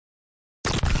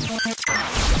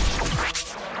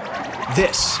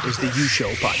This is the U Show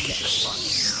podcast.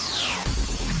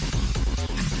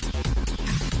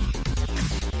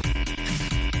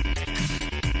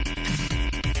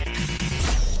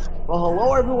 Well,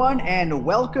 hello everyone, and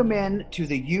welcome in to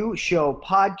the U Show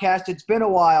podcast. It's been a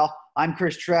while. I'm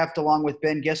Chris Treft along with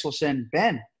Ben Gisselson.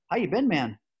 Ben, how you been,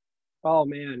 man? Oh,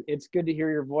 man, it's good to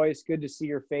hear your voice. Good to see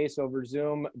your face over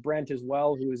Zoom. Brent as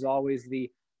well, who is always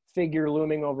the figure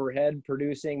looming overhead,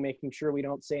 producing, making sure we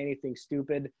don't say anything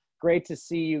stupid. Great to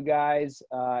see you guys.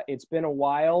 It's been a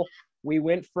while. We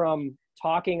went from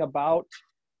talking about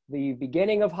the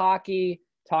beginning of hockey,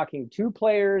 talking to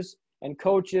players and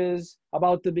coaches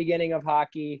about the beginning of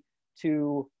hockey,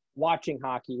 to watching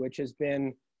hockey, which has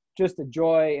been just a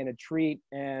joy and a treat.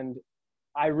 And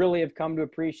I really have come to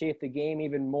appreciate the game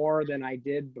even more than I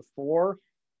did before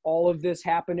all of this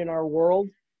happened in our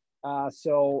world.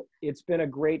 So it's been a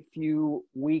great few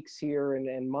weeks here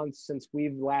and months since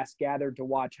we've last gathered to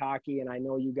watch hockey. And I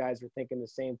know you guys are thinking the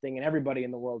same thing, and everybody in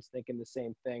the world's thinking the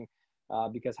same thing,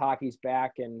 because hockey's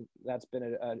back, and that's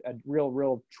been a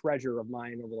real treasure of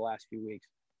mine over the last few weeks.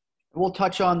 We'll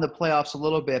touch on the playoffs a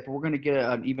little bit, but we're going to get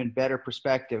an even better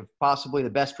perspective, possibly the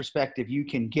best perspective you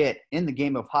can get in the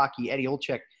game of hockey. Eddie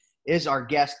Olczyk is our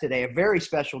guest today, a very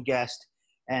special guest.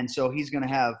 And so he's going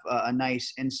to have a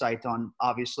nice insight on,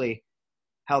 obviously,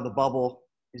 how the bubble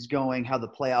is going, how the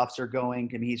playoffs are going.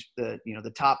 And he's the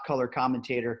top color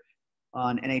commentator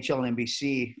on NHL and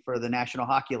NBC for the National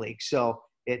Hockey League. So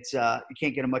it's you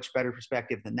can't get a much better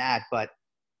perspective than that. But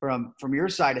from your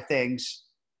side of things,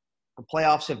 the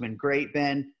playoffs have been great,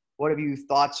 Ben. What have you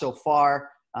thought so far,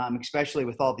 especially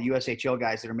with all the USHL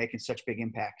guys that are making such big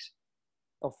impacts?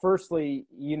 Well, firstly,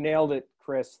 you nailed it,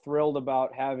 Chris. Thrilled about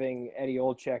having Eddie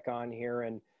Olczyk on here,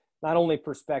 and not only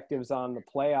perspectives on the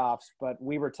playoffs, but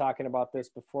we were talking about this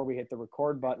before we hit the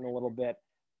record button a little bit.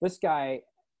 This guy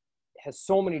has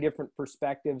so many different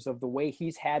perspectives of the way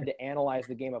he's had to analyze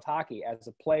the game of hockey as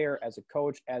a player, as a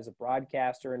coach, as a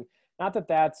broadcaster. And not that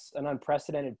that's an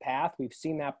unprecedented path. We've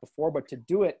seen that before, but to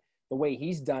do it the way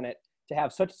he's done it, to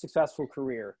have such a successful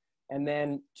career, and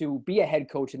then to be a head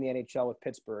coach in the NHL with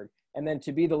Pittsburgh, and then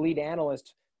to be the lead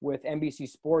analyst with NBC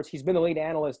Sports. He's been the lead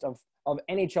analyst of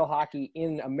NHL hockey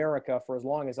in America for as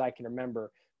long as I can remember,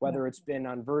 whether it's been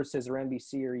on Versus or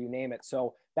NBC or you name it.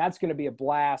 So that's going to be a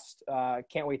blast.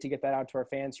 Can't wait to get that out to our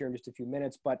fans here in just a few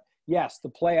minutes. But yes, the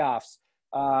playoffs,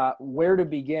 where to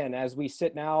begin? As we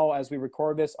sit now, as we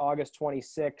record this, August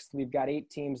 26th, we've got 8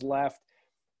 teams left.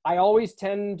 I always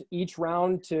tend each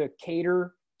round to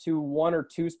cater to one or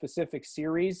two specific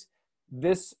series.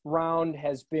 This round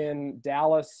has been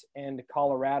Dallas and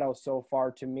Colorado so far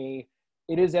to me.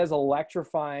 It is as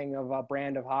electrifying of a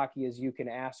brand of hockey as you can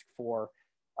ask for.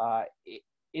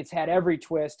 It's had every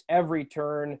twist, every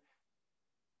turn.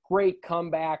 Great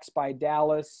comebacks by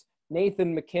Dallas.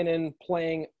 Nathan MacKinnon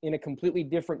playing in a completely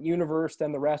different universe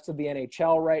than the rest of the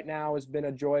NHL right now has been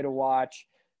a joy to watch.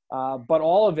 But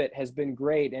all of it has been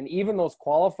great. And even those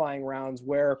qualifying rounds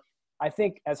where I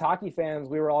think as hockey fans,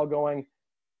 we were all going,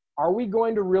 are we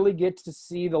going to really get to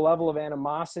see the level of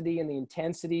animosity and the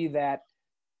intensity that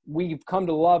we've come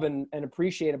to love and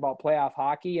appreciate about playoff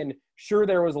hockey? And sure,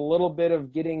 there was a little bit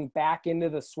of getting back into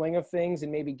the swing of things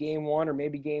in maybe game 1 or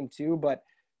maybe game 2, but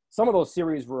some of those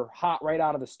series were hot right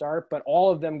out of the start, but all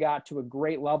of them got to a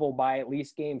great level by at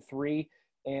least game 3,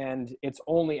 and it's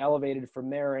only elevated from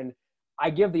there. And I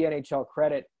give the NHL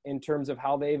credit in terms of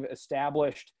how they've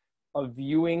established a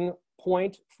viewing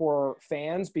point for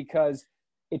fans, because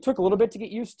it took a little bit to get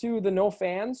used to the no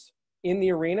fans in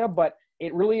the arena, but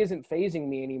it really isn't phasing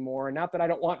me anymore. And not that I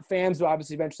don't want fans to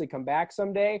obviously eventually come back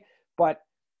someday, but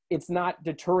it's not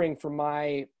deterring from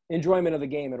my enjoyment of the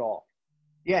game at all.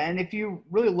 Yeah, and if you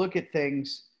really look at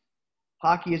things,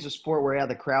 hockey is a sport where,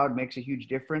 the crowd makes a huge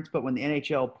difference, but when the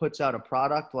NHL puts out a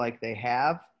product like they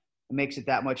have, it makes it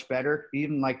that much better.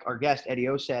 Even like our guest, Eddie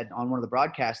O, said on one of the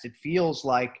broadcasts, it feels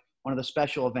like one of the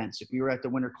special events. If you were at the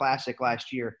Winter Classic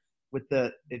last year,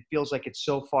 it feels like it's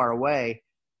so far away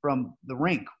from the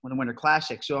rink when the Winter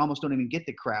Classic, so almost don't even get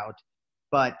the crowd.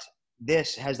 But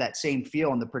this has that same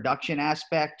feel, and the production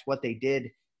aspect, what they did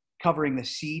covering the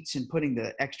seats and putting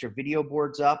the extra video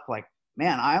boards up, like,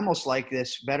 man, I almost like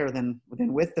this better than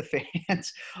with the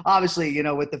fans. Obviously,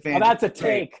 with the fans. Oh, that's a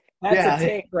take. That's a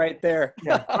take right there.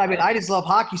 Yeah. I mean, I just love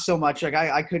hockey so much. Like,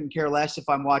 I couldn't care less if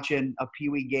I'm watching a Pee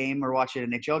Wee game or watching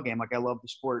an NHL game. Like, I love the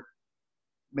sport.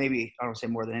 Maybe I don't say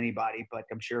more than anybody, but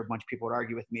I'm sure a bunch of people would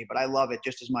argue with me, but I love it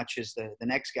just as much as the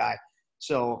next guy.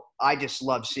 So I just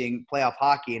love seeing playoff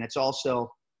hockey. And it's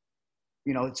also,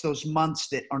 it's those months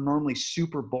that are normally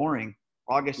super boring,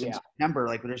 August and September,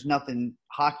 like there's nothing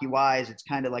hockey wise. It's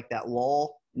kind of like that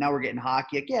lull. Now we're getting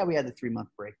hockey. Like, yeah, we had the 3-month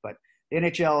break, but the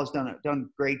NHL has done a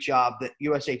great job. The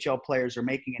USHL players are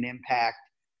making an impact.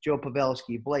 Joe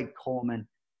Pavelski, Blake Coleman.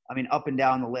 I mean, up and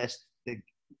down the list,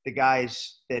 the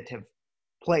guys that have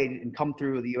played and come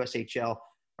through the USHL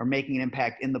are making an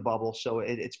impact in the bubble. So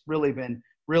it's really been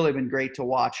great to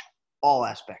watch all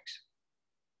aspects.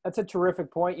 That's a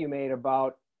terrific point you made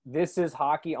about this is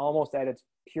hockey almost at its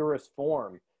purest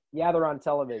form. Yeah, they're on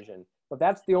television, but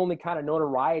that's the only kind of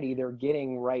notoriety they're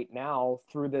getting right now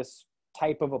through this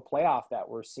type of a playoff that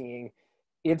we're seeing.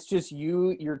 It's just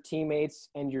you, your teammates,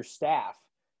 and your staff,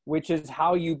 which is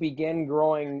how you begin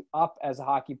growing up as a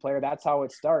hockey player. That's how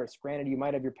it starts. Granted, you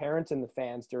might have your parents in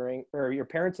your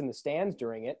parents in the stands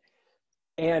during it.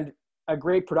 And a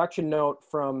great production note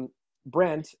from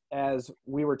Brent, as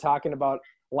we were talking about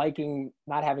liking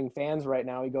not having fans right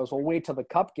now. He goes, well, wait till the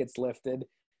cup gets lifted.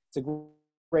 It's a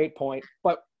great point.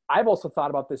 But I've also thought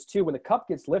about this too. When the cup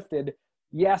gets lifted,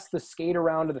 yes, the skate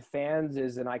around to the fans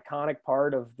is an iconic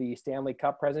part of the Stanley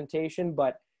Cup presentation,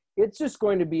 but it's just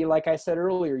going to be, like I said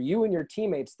earlier, you and your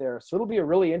teammates there. So it'll be a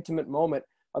really intimate moment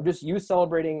of just you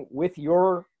celebrating with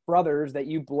your brothers that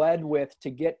you bled with to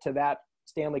get to that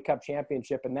Stanley Cup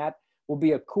championship. And that will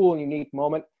be a cool and unique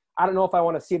moment. I don't know if I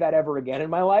want to see that ever again in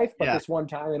my life, but this one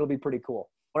time it'll be pretty cool.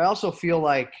 But I also feel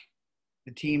like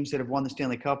the teams that have won the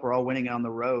Stanley Cup are all winning it on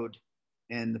the road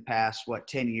in the past,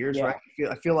 10 years, right?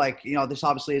 I feel like, this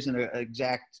obviously isn't an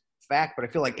exact fact, but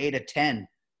I feel like 8 of 10,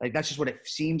 like that's just what it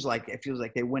seems like. It feels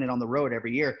like they win it on the road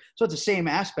every year. So it's the same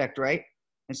aspect, right?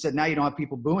 Instead, now you don't have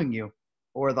people booing you,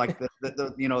 or like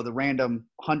the random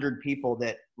 100 people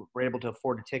that were able to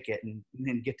afford a ticket and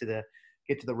then get to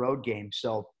the road game.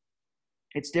 So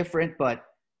it's different, but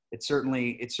it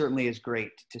certainly is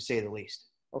great, to say the least.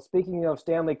 Well, speaking of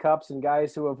Stanley Cups and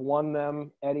guys who have won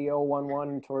them, Eddie O won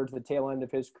one towards the tail end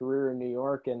of his career in New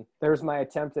York, and there's my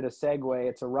attempt at a segue.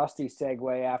 It's a rusty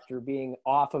segue after being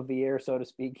off of the air, so to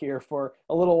speak, here for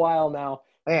a little while now.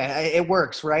 Yeah, it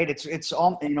works, right? It's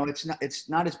all, it's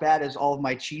not as bad as all of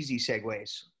my cheesy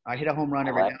segues. I hit a home run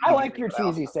every day. I like your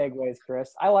cheesy segues,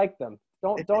 Chris. I like them.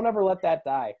 Don't ever let that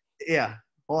die. Yeah.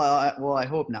 Well, I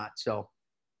hope not. So,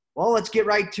 well, let's get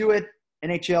right to it.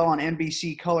 NHL on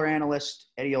NBC color analyst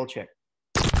Eddie Olczyk.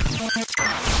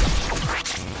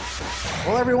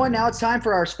 Well, everyone, now it's time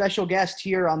for our special guest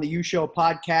here on the U Show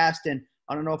podcast. And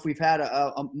I don't know if we've had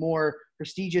a more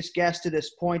prestigious guest to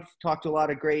this point. We've talked to a lot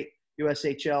of great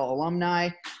USHL alumni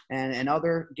and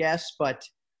other guests, but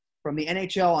from the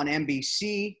NHL on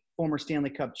NBC, former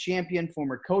Stanley Cup champion,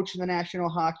 former coach in the National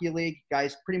Hockey League,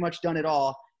 guys pretty much done it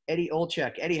all. Eddie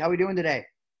Olczyk. Eddie, how are we doing today?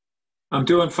 I'm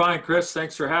doing fine, Chris.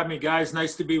 Thanks for having me, guys.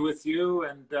 Nice to be with you,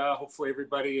 and hopefully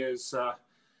everybody is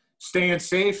staying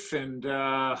safe and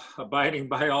abiding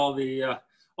by all the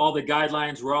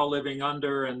guidelines we're all living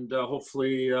under, and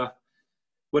hopefully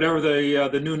whatever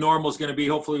the new normal is going to be,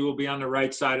 hopefully we'll be on the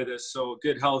right side of this. So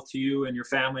good health to you and your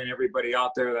family and everybody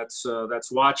out there that's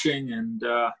watching. And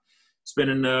it's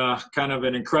been kind of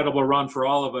an incredible run for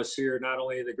all of us here. Not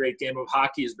only the great game of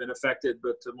hockey has been affected,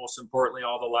 but most importantly,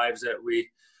 all the lives that we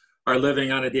are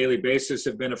living on a daily basis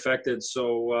have been affected.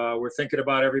 So we're thinking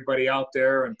about everybody out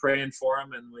there and praying for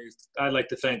them. And I'd like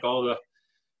to thank all the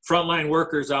frontline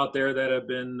workers out there that have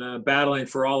been battling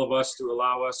for all of us to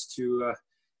allow us to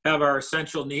have our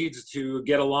essential needs to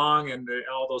get along, and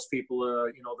all those people,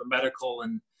 the medical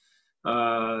and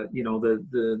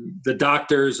the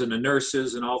doctors and the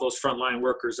nurses and all those frontline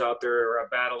workers out there are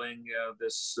battling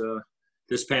this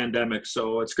pandemic.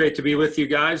 So it's great to be with you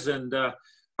guys, and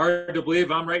hard to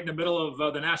believe I'm right in the middle of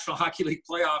the National Hockey League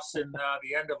playoffs in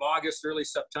the end of August, early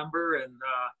September, and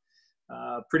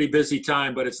pretty busy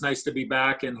time, but it's nice to be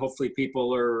back, and hopefully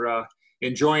people are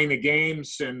enjoying the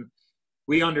games. And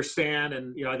we understand,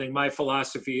 and I think my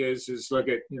philosophy is look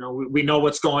at, we know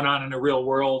what's going on in the real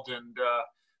world, and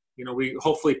we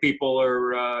hopefully people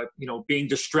are being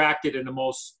distracted in the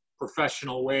most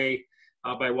professional way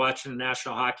by watching the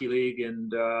National Hockey League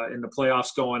and in the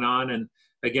playoffs going on, and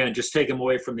again, just take them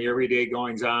away from the everyday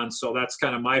goings on. So that's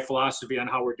kind of my philosophy on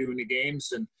how we're doing the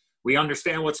games, and we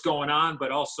understand what's going on,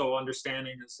 but also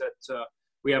understanding is that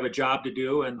we have a job to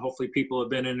do, and hopefully people have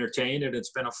been entertained, and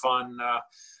it's been a fun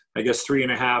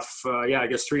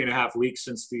 3.5 weeks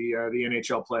since the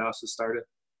NHL playoffs has started.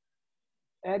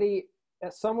 Eddie,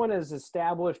 as someone as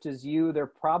established as you, there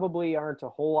probably aren't a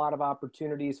whole lot of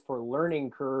opportunities for learning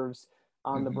curves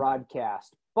on the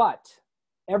broadcast, but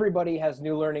everybody has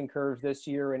new learning curves this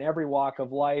year in every walk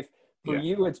of life. For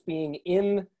you, it's being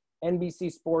in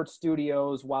NBC Sports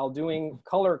Studios while doing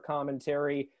color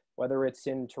commentary, whether it's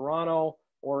in Toronto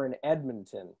or in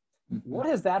Edmonton. What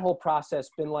has that whole process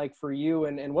been like for you,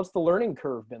 and what's the learning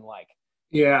curve been like?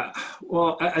 Yeah.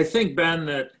 Well, I think, Ben,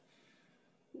 that,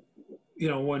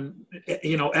 when,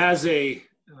 as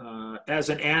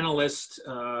an analyst,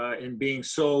 and being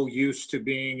so used to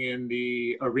being in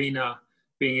the arena,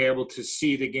 being able to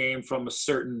see the game from a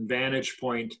certain vantage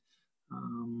point,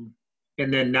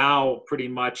 and then now pretty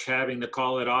much having to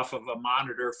call it off of a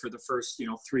monitor for the first,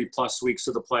 3+ weeks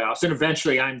of the playoffs. And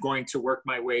eventually I'm going to work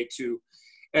my way to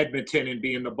Edmonton and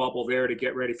be in the bubble there to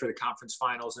get ready for the conference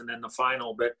finals and then the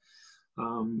final. But,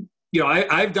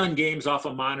 I've done games off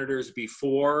of monitors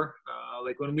before.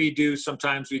 Like when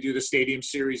sometimes we do the Stadium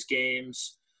Series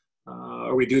games,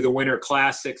 or we do the Winter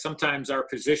Classic. Sometimes our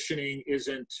positioning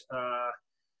isn't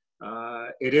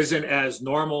as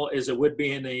normal as it would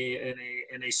be in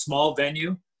a small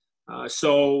venue.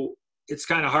 So it's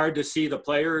kind of hard to see the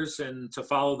players and to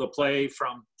follow the play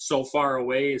from so far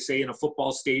away. Say in a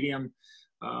football stadium,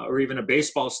 or even a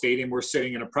baseball stadium, we're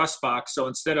sitting in a press box. So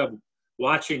instead of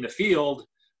watching the field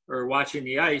or watching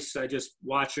the ice, I just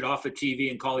watch it off of TV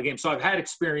and call the game. So I've had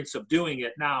experience of doing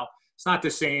it. Now, it's not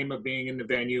the same of being in the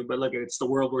venue, but look, it's the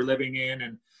world we're living in,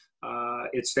 and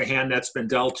it's the hand that's been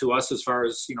dealt to us as far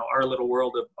as, our little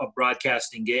world of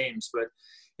broadcasting games. But,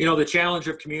 the challenge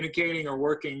of communicating or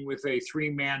working with a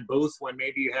 3-man booth when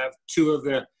maybe you have two of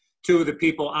the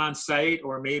people on site,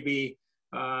 or maybe,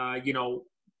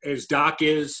 as Doc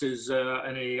is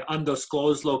in a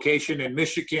undisclosed location in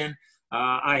Michigan.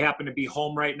 I happen to be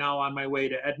home right now on my way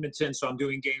to Edmonton, so I'm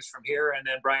doing games from here. And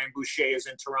then Brian Boucher is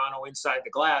in Toronto inside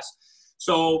the glass.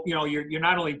 So, you're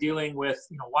not only dealing with,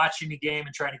 watching the game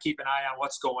and trying to keep an eye on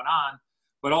what's going on,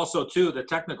 but also, too, the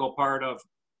technical part of,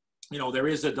 there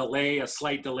is a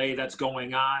slight delay that's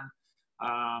going on,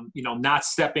 not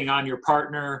stepping on your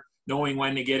partner, knowing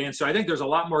when to get in. So I think there's a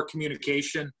lot more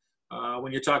communication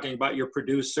when you're talking about your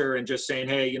producer and just saying,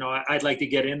 hey, I'd like to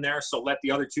get in there. So let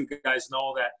the other two guys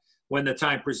know that when the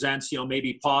time presents,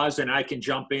 maybe pause and I can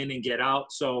jump in and get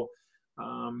out. So,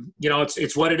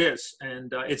 it's what it is.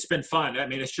 And it's been fun. I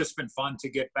mean, it's just been fun to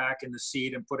get back in the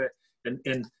seat and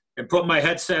put my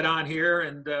headset on here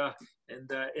and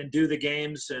do the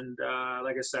games. And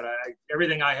like I said,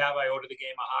 everything I have, I owe to the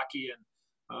game of hockey.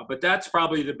 And but that's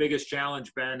probably the biggest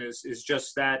challenge, Ben, is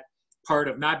just that part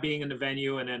of not being in the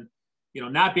venue, and then,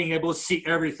 not being able to see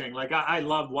everything. Like I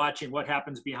love watching what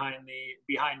happens behind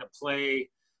the play,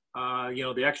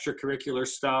 the extracurricular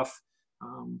stuff.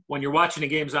 When you're watching the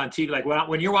games on TV, like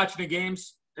when you're watching the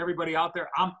games, everybody out there,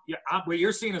 what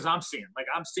you're seeing is I'm seeing. Like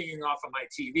I'm seeing off of my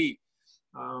TV.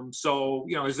 So,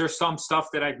 is there some stuff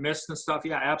that I've missed and stuff?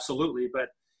 Yeah, absolutely. But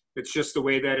it's just the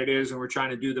way that it is, and we're trying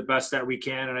to do the best that we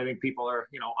can. And I think people are,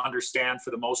 understand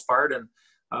for the most part. And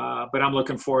but I'm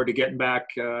looking forward to getting back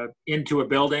into a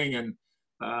building, and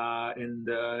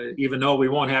even though we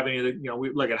won't have any of the,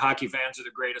 we look at hockey fans are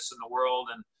the greatest in the world,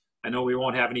 and I know we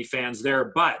won't have any fans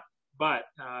there, but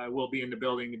we'll be in the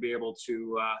building to be able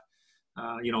to,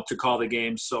 to call the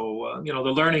game. So, the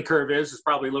learning curve is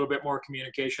probably a little bit more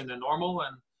communication than normal,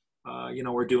 and,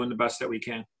 we're doing the best that we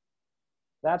can.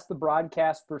 That's the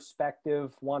broadcast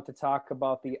perspective. Want to talk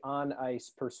about the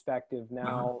on-ice perspective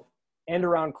now. End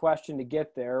around question to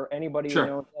get there. Anybody Sure.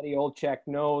 who knows Eddie Olczyk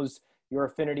knows your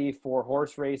affinity for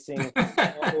horse racing.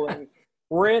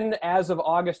 We're in, as of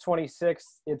August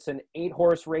 26th, it's an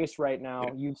 8-horse race right now.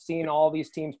 You've seen all these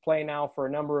teams play now for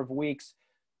a number of weeks.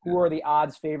 Who are the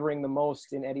odds favoring the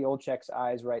most in Eddie Olczyk's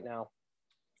eyes right now?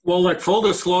 Well, look, full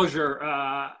disclosure,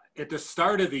 at the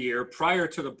start of the year, prior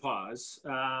to the pause,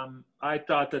 I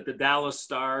thought that the Dallas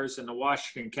Stars and the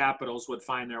Washington Capitals would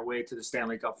find their way to the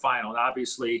Stanley Cup final.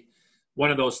 Obviously, one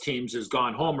of those teams has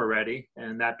gone home already,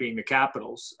 and that being the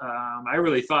Capitals. I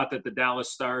really thought that the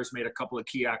Dallas Stars made a couple of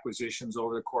key acquisitions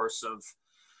over the course of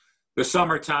the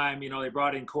summertime. They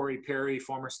brought in Corey Perry,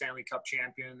 former Stanley Cup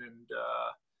champion, and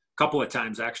a couple of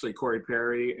times actually, Corey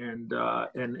Perry, and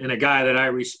a guy that I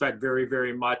respect very,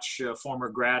 very much, former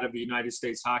grad of the United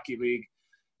States Hockey League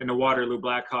and the Waterloo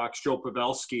Blackhawks, Joe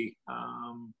Pavelski.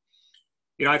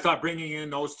 I thought bringing in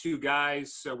those two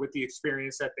guys with the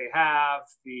experience that they have,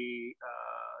 the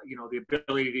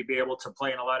ability to be able to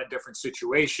play in a lot of different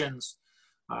situations,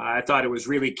 I thought it was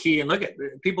really key. And look,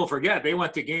 people forget, they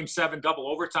went to Game 7 double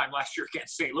overtime last year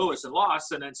against St. Louis and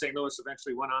lost, and then St. Louis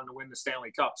eventually went on to win the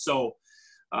Stanley Cup. So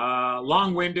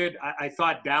long-winded, I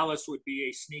thought Dallas would be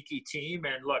a sneaky team.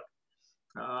 And look,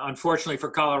 unfortunately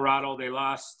for Colorado, they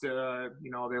lost their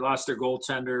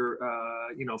goaltender,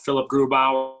 Philip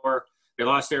Grubauer. They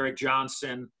lost Eric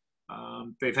Johnson.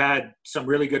 They've had some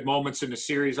really good moments in the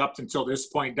series up until this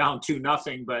point, down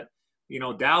 2-0. But,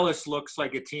 Dallas looks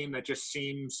like a team that just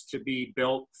seems to be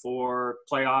built for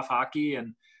playoff hockey,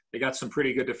 and they got some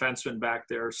pretty good defensemen back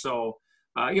there. So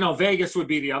Vegas would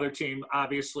be the other team,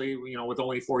 obviously, with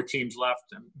only 4 teams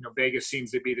left. And, Vegas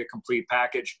seems to be the complete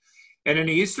package. And in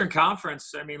the Eastern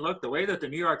Conference, I mean, look, the way that the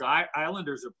New York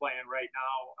Islanders are playing right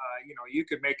now, you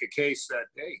could make a case that,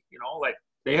 hey, like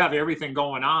they have everything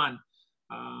going on.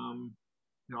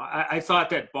 I thought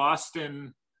that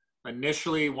Boston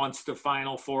initially, once the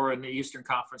Final Four in the Eastern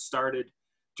Conference started,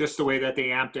 just the way that they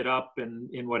amped it up and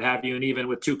what have you, and even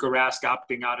with Tuukka Rask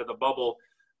opting out of the bubble,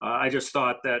 I just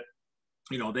thought that,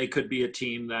 they could be a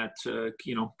team that,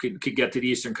 could get to the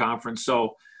Eastern Conference.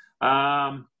 So,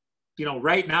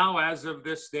 right now, as of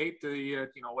this date,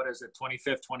 what is it,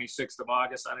 25th, 26th of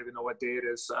August? I don't even know what day it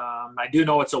is. I do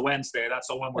know it's a Wednesday. That's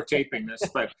the one we're taping this.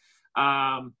 But,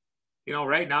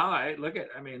 right now,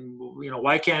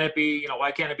 why can't it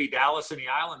be Dallas and the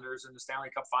Islanders in the Stanley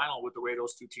Cup Final with the way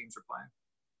those two teams are playing?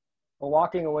 Well,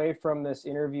 walking away from this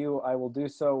interview, I will do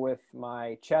so with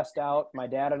my chest out. My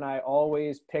dad and I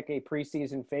always pick a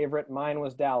preseason favorite. Mine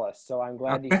was Dallas, so I'm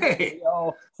glad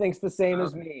Leo thinks the same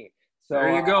as me. So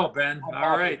there you go, Ben.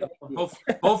 All right.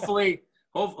 Hopefully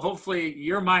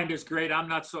your mind is great. I'm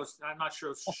not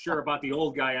sure about the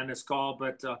old guy on this call,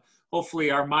 but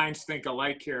hopefully our minds think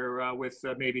alike here with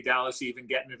maybe Dallas even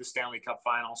getting to the Stanley Cup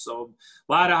Final. So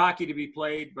a lot of hockey to be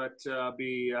played, but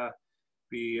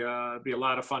be a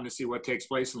lot of fun to see what takes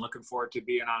place, and looking forward to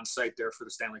being on site there for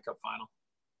the Stanley Cup Final.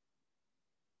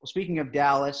 Well, speaking of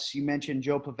Dallas, you mentioned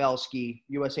Joe Pavelski,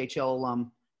 USHL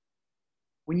alum.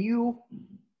 When you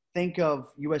think of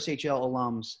USHL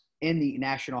alums in the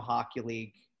National Hockey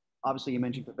League, obviously you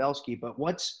mentioned Pavelski, but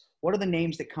what are the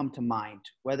names that come to mind,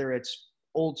 whether it's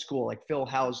old school like Phil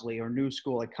Housley or new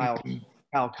school like Kyle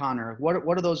Connor? What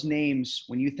are those names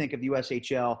when you think of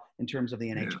USHL in terms of the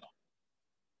NHL?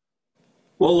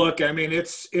 Well, look, I mean,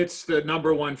 it's the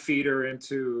number one feeder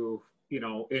into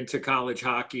college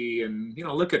hockey. And,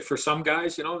 look at, for some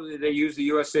guys, they use the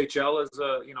USHL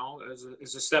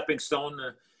as a stepping stone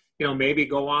to, maybe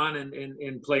go on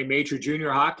and play major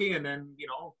junior hockey and then,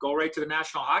 go right to the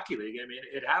National Hockey League. I mean,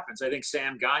 it happens. I think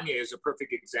Sam Gagner is a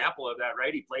perfect example of that,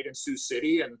 right? He played in Sioux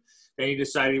City and then he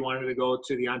decided he wanted to go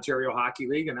to the Ontario Hockey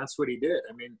League, and that's what he did.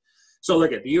 I mean, so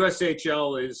look at the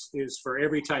USHL is for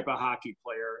every type of hockey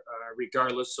player,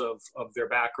 regardless of their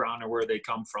background or where they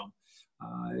come from.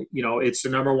 It's the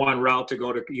number one route to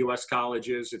go to U.S.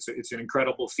 colleges. It's an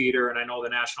incredible feeder, and I know the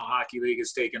National Hockey League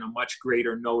has taken a much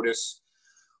greater notice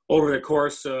over the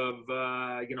course of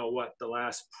the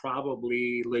last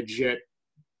probably legit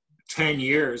 10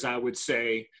 years, I would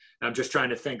say. I'm just trying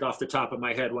to think off the top of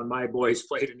my head when my boys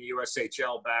played in the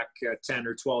USHL back 10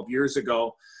 or 12 years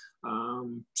ago.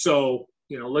 So,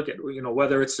 look at,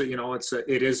 whether it's,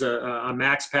 it is a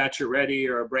Max Pacioretty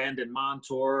or a Brandon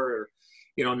Montour, or,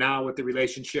 now with the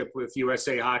relationship with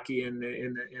USA Hockey and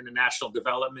the national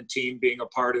development team being a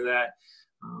part of that.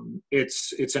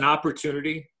 It's an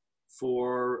opportunity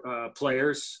for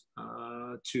players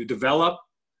to develop,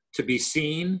 to be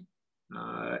seen,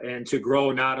 and to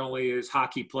grow not only as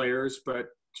hockey players, but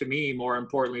to me, more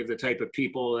importantly, the type of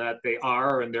people that they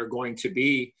are and they're going to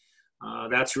be.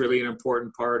 That's really an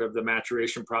important part of the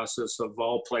maturation process of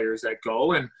all players that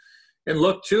go. And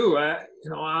look too,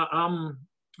 I'm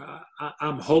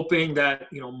hoping that,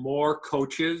 more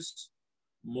coaches,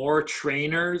 more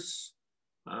trainers,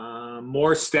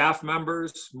 more staff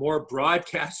members, more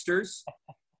broadcasters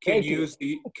can use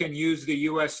the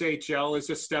USHL as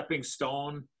a stepping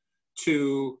stone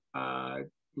to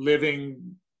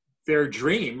living their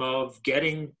dream of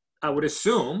getting, I would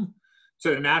assume, to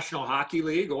the National Hockey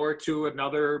League or to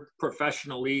another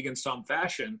professional league in some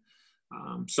fashion.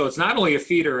 So it's not only a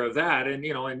feeder of that, and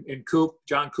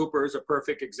John Cooper is a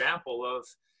perfect example of,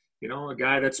 a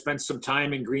guy that spent some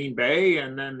time in Green Bay,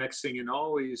 and then next thing you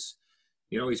know, he's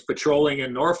patrolling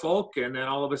in Norfolk, and then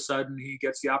all of a sudden he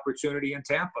gets the opportunity in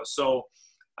Tampa. So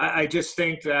I just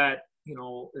think that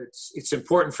it's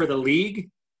important for the league.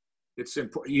 It's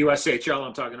important, USHL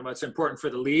I'm talking about. It's important for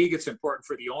the league. It's important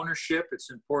for the ownership.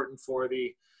 It's important for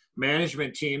the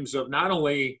management teams of not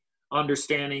only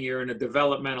understanding you're in a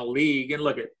developmental league. And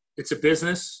look, it's a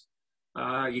business.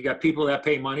 You got people that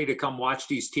pay money to come watch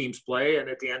these teams play. And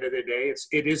at the end of the day,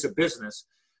 it is a business,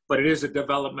 but it is a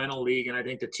developmental league. And I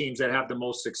think the teams that have the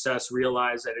most success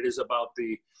realize that it is about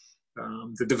the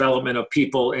development of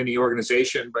people in the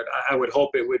organization. But I would hope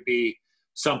it would be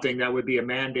something that would be a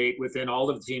mandate within all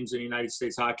of the teams in the United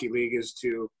States Hockey League, is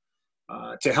to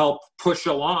help push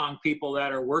along people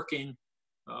that are working,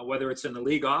 whether it's in the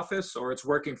league office or it's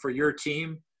working for your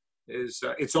team.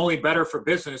 It's only better for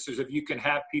businesses if you can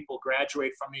have people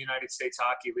graduate from the United States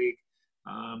Hockey League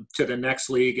to the next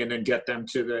league and then get them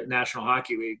to the National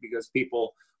Hockey League, because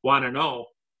people want to know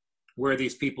where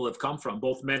these people have come from,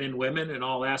 both men and women in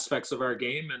all aspects of our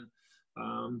game.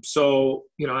 And so,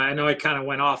 I know I kind of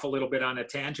went off a little bit on a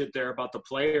tangent there about the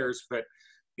players, but,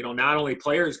 not only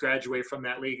players graduate from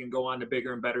that league and go on to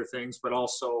bigger and better things, but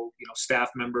also, staff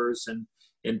members and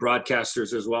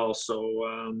broadcasters as well.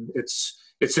 So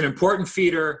it's an important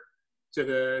feeder to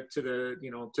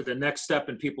the next step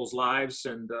in people's lives.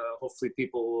 And hopefully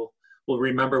people will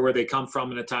remember where they come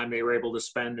from and the time they were able to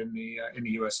spend in the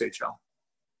USHL.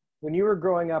 When you were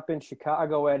growing up in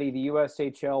Chicago, Eddie, the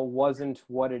USHL wasn't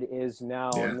what it is now.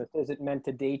 Yeah. And this isn't meant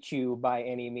to date you by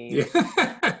any means.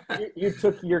 Yeah. You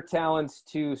took your talents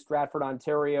to Stratford,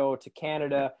 Ontario, to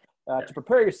Canada to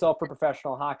prepare yourself for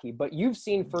professional hockey. But you've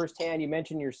seen firsthand, you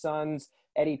mentioned your sons,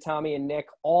 Eddie, Tommy, and Nick,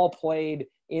 all played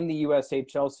in the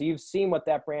USHL. So you've seen what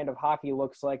that brand of hockey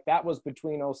looks like. That was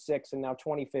between 2006 and now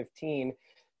 2015.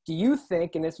 Do you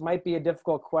think, and this might be a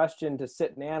difficult question to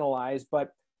sit and analyze, but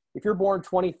if you're born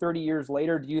 20, 30 years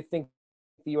later, do you think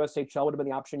the USHL would have been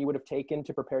the option you would have taken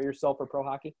to prepare yourself for pro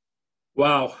hockey?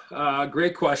 Wow.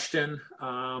 Great question.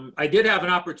 I did have an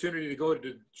opportunity to go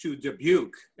to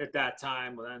Dubuque at that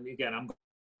time. And again, I'm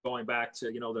going back to,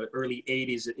 the early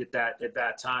 80s at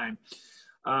that time.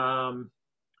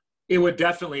 It would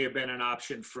definitely have been an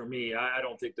option for me. I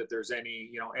don't think that there's any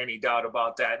doubt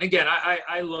about that. And again,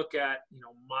 I look at,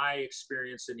 my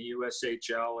experience in the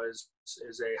USHL as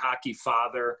a hockey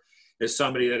father, as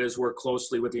somebody that has worked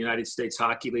closely with the United States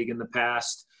Hockey League in the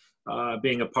past,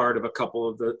 being a part of a couple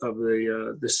of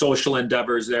the social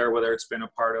endeavors there, whether it's been a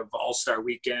part of All-Star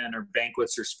Weekend or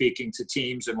banquets or speaking to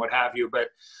teams and what have you. But,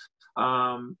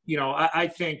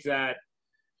 I think that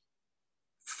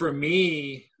for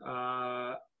me,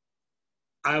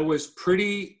 I was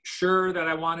pretty sure that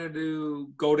I wanted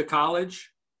to go to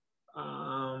college.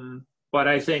 But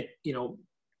I think,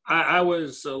 I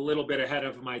was a little bit ahead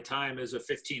of my time as a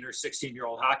 15 or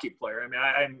 16-year-old hockey player. I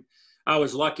mean, I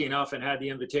was lucky enough and had the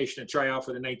invitation to try out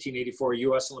for the 1984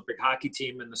 U.S. Olympic hockey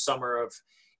team in the summer of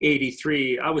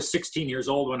 83. I was 16 years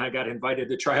old when I got invited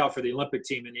to try out for the Olympic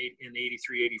team in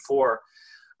 83, 84.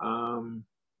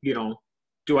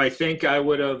 Do I think I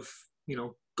would have,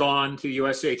 gone to the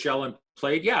USHL and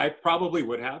played? Yeah, I probably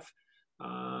would have.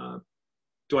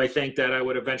 Do I think that I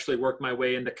would eventually work my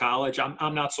way into college?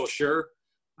 I'm not so sure.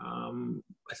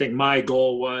 I think my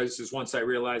goal is once I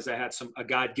realized I had a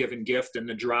God-given gift and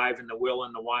the drive and the will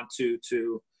and the want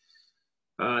to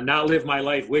not live my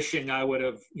life wishing I would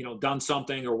have, done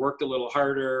something or worked a little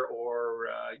harder or,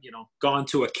 gone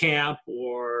to a camp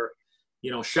or,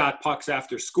 shot pucks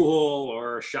after school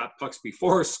or shot pucks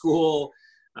before school.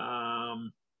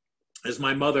 As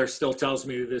my mother still tells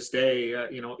me to this day,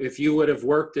 if you would have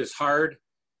worked as hard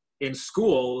in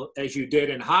school as you did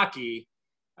in hockey,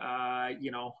 I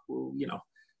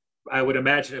would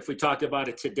imagine if we talked about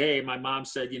it today, my mom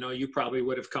said, you probably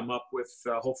would have come up with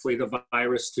hopefully the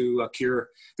virus to cure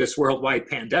this worldwide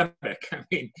pandemic. I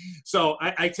mean, so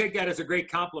I take that as a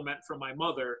great compliment from my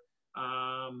mother.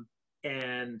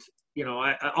 And,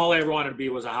 all I ever wanted to be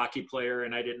was a hockey player,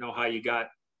 and I didn't know how you got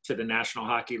to the National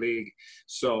Hockey League.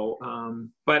 So,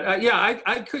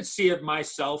 I could see it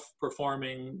myself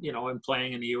performing, and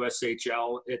playing in the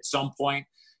USHL at some point.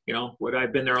 Would I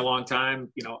have been there a long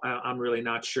time? I'm really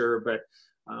not sure, but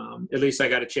at least I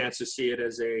got a chance to see it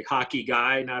as a hockey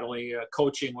guy, not only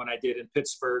coaching when I did in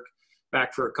Pittsburgh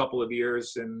back for a couple of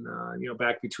years and,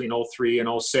 back between 03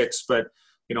 and 06, but,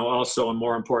 also and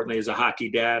more importantly as a hockey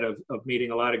dad of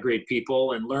meeting a lot of great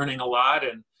people and learning a lot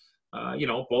and,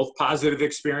 both positive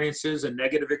experiences and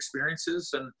negative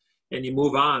experiences and you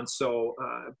move on. So,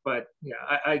 but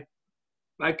yeah,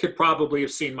 I could probably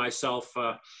have seen myself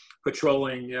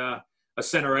patrolling a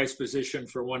center ice position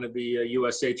for one of the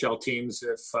USHL teams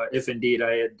if indeed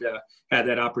I had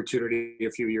that opportunity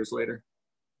a few years later.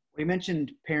 You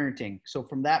mentioned parenting. So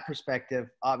from that perspective,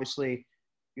 obviously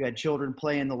you had children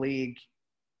play in the league.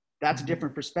 That's a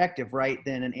different perspective, right,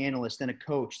 than an analyst, than a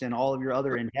coach, than all of your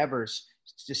other endeavors.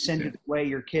 To send away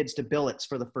your kids to billets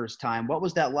for the first time. What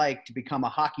was that like to become a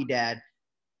hockey dad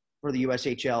for the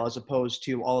USHL as opposed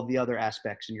to all of the other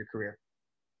aspects in your career?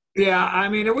 Yeah, I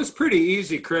mean, it was pretty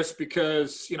easy, Chris,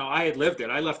 because, I had lived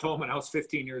it. I left home when I was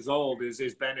 15 years old. As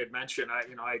Ben had mentioned,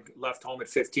 I left home at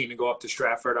 15 to go up to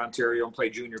Stratford, Ontario and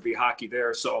play junior B hockey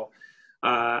there. So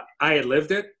I had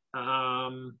lived it. I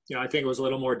think it was a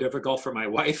little more difficult for my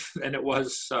wife than it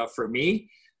was for me.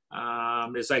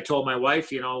 As I told my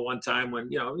wife, one time when,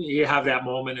 you have that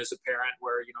moment as a parent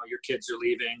where, your kids are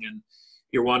leaving and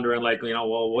you're wondering like,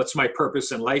 well, what's my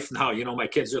purpose in life now? My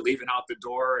kids are leaving out the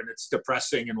door and it's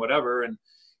depressing and whatever. And,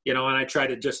 and I try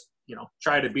to just,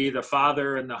 try to be the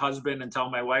father and the husband and tell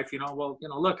my wife,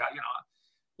 look,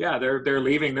 yeah, they're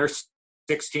leaving. They're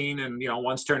 16 and,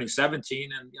 one's turning 17.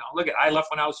 And, look, I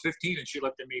left when I was 15 and she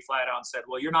looked at me flat out and said,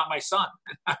 well, you're not my son.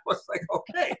 And I was like,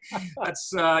 okay, that's,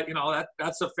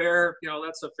 that's a fair,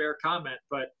 that's a fair comment.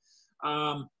 But,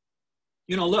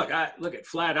 look, I look at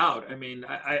flat out. I mean,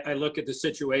 I look at the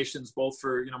situations both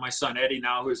for, my son, Eddie,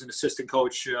 now, who's an assistant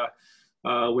coach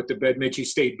with the Bemidji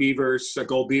State Beavers,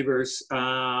 Gold Beavers.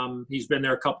 He's been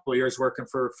there a couple of years working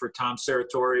for Tom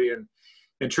Serratori and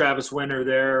Travis Winter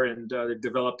there, and they've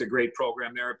developed a great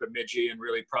program there at Bemidji, and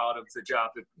really proud of the job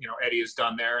that, Eddie has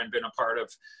done there and been a part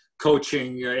of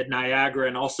coaching at Niagara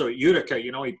and also at Utica.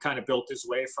 He kind of built his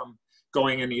way from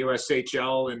going in the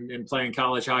USHL and playing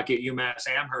college hockey at UMass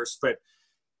Amherst. But,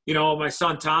 my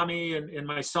son Tommy and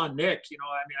my son Nick,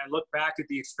 I look back at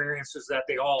the experiences that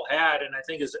they all had, and I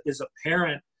think as a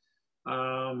parent,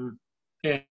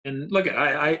 and look,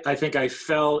 I think I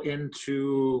fell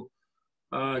into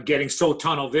getting so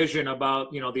tunnel vision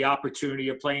about, the opportunity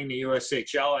of playing the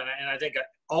USHL. And I think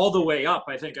all the way up,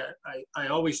 I think I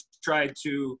always tried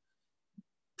to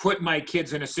put my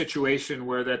kids in a situation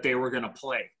where that they were going to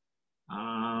play.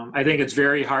 I think it's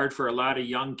very hard for a lot of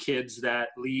young kids that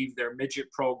leave their midget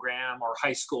program or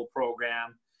high school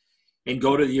program and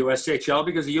go to the USHL,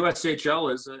 because the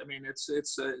USHL is,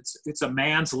 it's a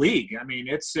man's league.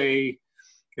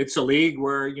 It's a league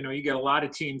where, you get a lot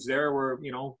of teams there where,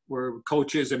 where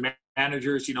coaches and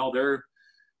managers, they're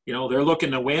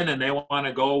looking to win and they want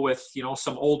to go with,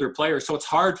 some older players. So it's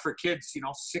hard for kids,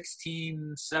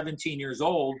 16, 17 years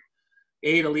old,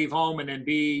 A, to leave home, and then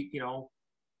B,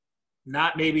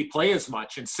 not maybe play as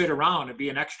much and sit around and be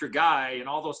an extra guy and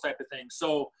all those type of things.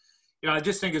 So, I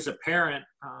just think as a parent,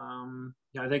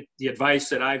 I think the advice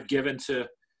that I've given to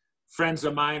friends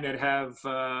of mine that have,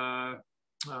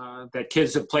 that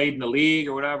kids have played in the league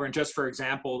or whatever. And just for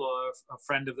example, a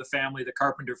friend of the family, the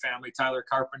Carpenter family, Tyler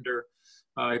Carpenter,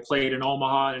 he played in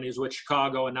Omaha and he's with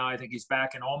Chicago, and now I think he's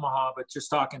back in Omaha. But just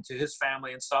talking to his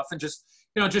family and stuff, and just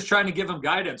just trying to give them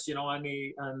guidance, on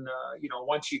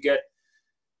once you get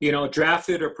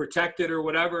drafted or protected or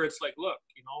whatever, it's like, look,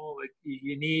 like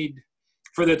you need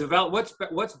for the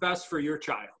what's best for your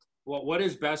child. What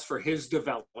is best for his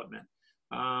development?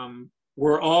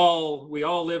 We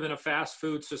all live in a fast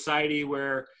food society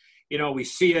where, we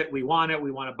see it, we want it,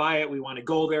 we want to buy it, we want to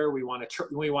go there, we want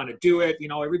to do it.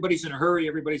 Everybody's in a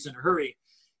hurry.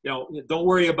 Don't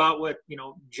worry about what,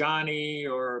 Johnny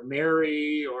or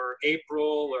Mary or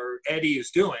April or Eddie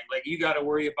is doing. Like, you got to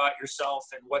worry about yourself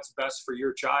and what's best for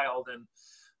your child. And,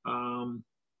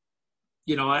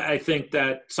 I think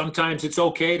that sometimes it's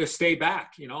okay to stay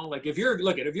back, like if you're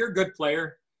a good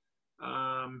player,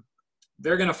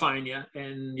 they're going to find you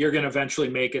and you're going to eventually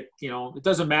make it. It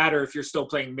doesn't matter if you're still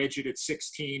playing midget at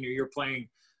 16 or you're playing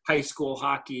high school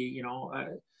hockey.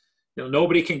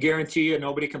 Nobody can guarantee you,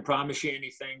 nobody can promise you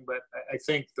anything. But I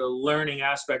think the learning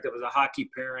aspect of as a hockey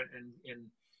parent and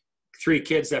 3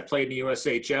 kids that played in the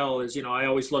USHL is, I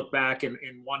always look back and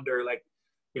wonder, like,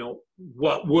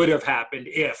 what would have happened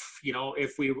if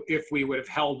we would have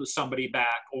held somebody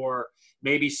back, or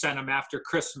maybe sent them after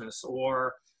Christmas,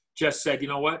 or just said,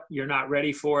 you're not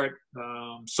ready for it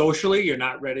socially, you're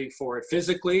not ready for it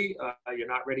physically, you're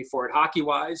not ready for it hockey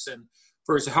wise. And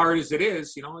for as hard as it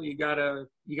is, you gotta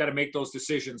make those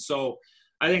decisions. So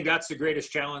I think that's the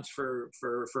greatest challenge for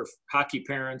hockey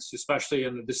parents, especially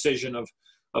in the decision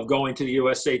of going to the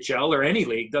USHL or any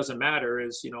league, doesn't matter,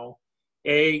 is,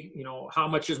 how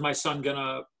much is my son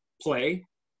gonna play?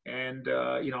 And,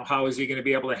 how is he going to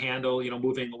be able to handle,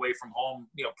 moving away from home,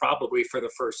 probably for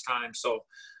the first time. So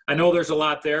I know there's a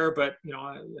lot there, but,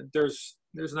 there's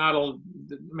not I don't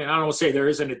want to say there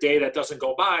isn't a day that doesn't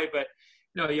go by, but,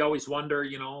 you always wonder,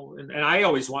 and I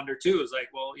always wonder too, is like,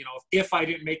 well, if I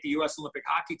didn't make the U.S. Olympic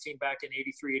hockey team back in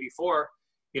 83, 84,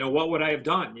 what would I have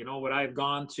done? Would I have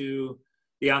gone to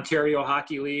the Ontario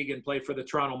Hockey League and played for the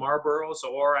Toronto Marlboros?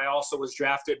 Or I also was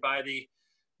drafted by the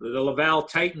Laval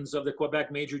Titans of the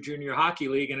Quebec Major Junior Hockey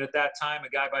League. And at that time, a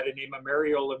guy by the name of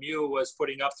Mario Lemieux was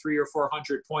putting up 300 or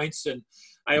 400 points. And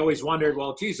I always wondered,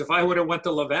 well, geez, if I would have went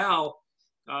to Laval,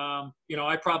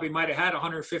 I probably might have had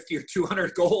 150 or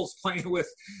 200 goals playing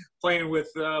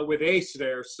with Ace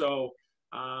there. So,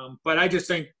 but I just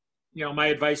think, my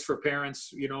advice for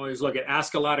parents, is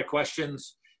ask a lot of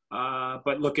questions,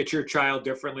 but look at your child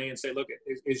differently and say, look,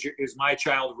 is my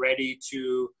child ready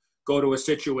to go to a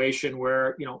situation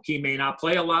where, he may not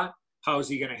play a lot? How is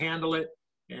he going to handle it?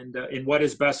 And what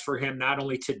is best for him, not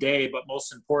only today, but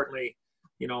most importantly,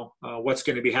 what's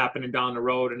going to be happening down the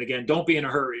road. And again, don't be in a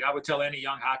hurry. I would tell any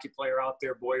young hockey player out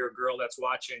there, boy or girl that's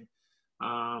watching,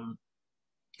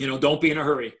 don't be in a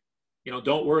hurry.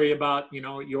 don't worry about,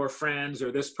 your friends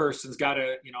or this person's got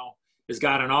has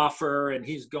got an offer and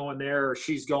he's going there or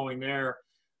she's going there.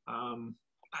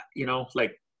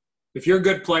 Like if you're a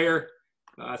good player,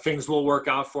 things will work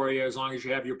out for you as long as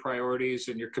you have your priorities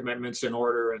and your commitments in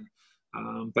order. And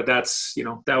but that's,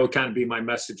 that would kind of be my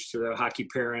message to the hockey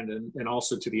parent and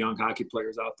also to the young hockey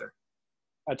players out there.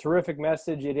 A terrific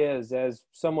message it is. As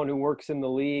someone who works in the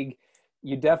league,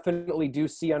 you definitely do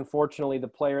see, unfortunately, the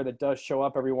player that does show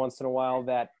up every once in a while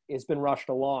that has been rushed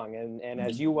along. And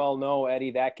as you well know,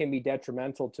 Eddie, that can be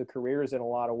detrimental to careers in a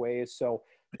lot of ways. So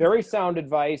very sound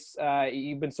advice.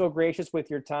 You've been so gracious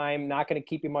with your time. Not going to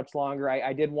keep you much longer.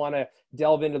 I did want to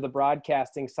delve into the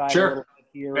broadcasting side a little bit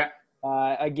here. Yeah.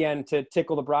 Again, to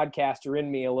tickle the broadcaster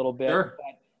in me a little bit. Sure.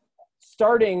 But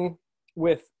starting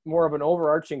with more of an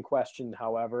overarching question,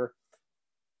 however,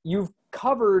 you've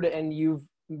covered and you've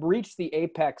reached the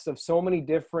apex of so many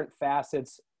different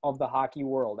facets of the hockey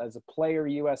world. As a player,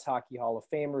 U.S. Hockey Hall of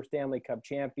Famer, Stanley Cup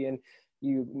champion,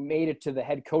 you made it to the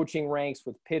head coaching ranks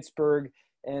with Pittsburgh,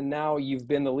 and now you've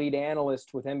been the lead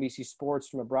analyst with NBC Sports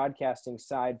from a broadcasting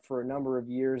side for a number of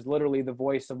years, literally the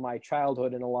voice of my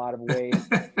childhood in a lot of ways.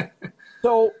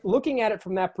 So looking at it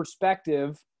from that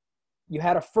perspective, you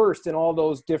had a first in all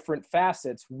those different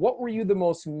facets. What were you the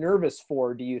most nervous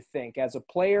for, do you think, as a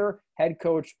player, head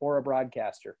coach, or a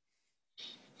broadcaster?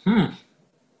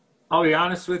 I'll be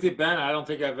honest with you, Ben. I don't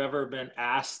think I've ever been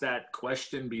asked that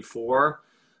question before.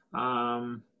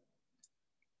 I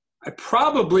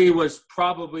probably was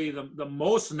the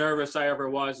most nervous I ever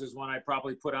was is when I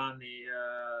probably put on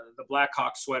the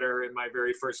Blackhawk sweater in my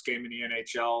very first game in the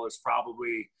NHL. Is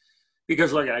probably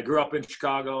because, look, I grew up in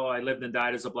Chicago. I lived and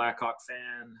died as a Blackhawk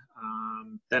fan.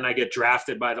 Then I get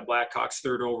drafted by the Blackhawks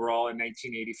 3rd overall in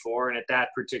 1984. And at that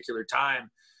particular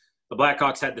time, the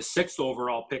Blackhawks had the 6th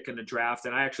overall pick in the draft.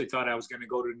 And I actually thought I was going to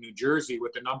go to New Jersey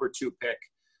with the number 2 pick.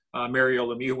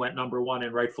 Mario Lemieux went number 1,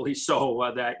 and rightfully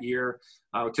so that year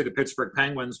to the Pittsburgh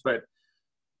Penguins. But,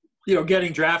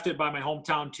 getting drafted by my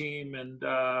hometown team and,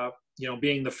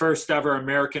 being the first ever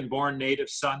American-born native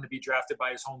son to be drafted by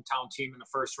his hometown team in the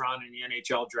first round in the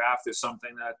NHL draft is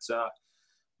something that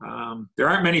there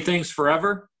aren't many things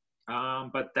forever,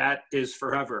 but that is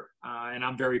forever. And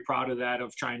I'm very proud of that,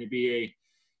 of trying to be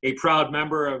a proud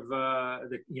member of, a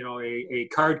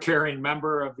card-carrying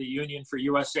member of the Union for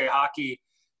USA Hockey,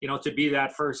 to be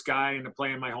that first guy and to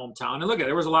play in my hometown. And look,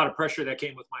 there was a lot of pressure that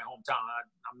came with my hometown.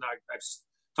 I've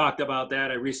talked about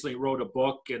that. I recently wrote a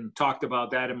book and talked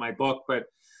about that in my book. But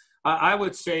I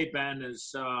would say, Ben,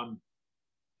 is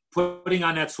putting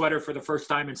on that sweater for the first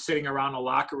time and sitting around a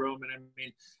locker room. And I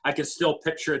mean, I can still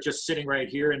picture it just sitting right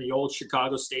here in the old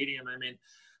Chicago Stadium. I mean,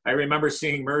 I remember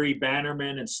seeing Murray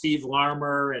Bannerman and Steve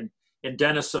Larmer and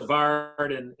Dennis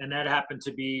Savard, and that happened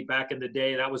to be back in the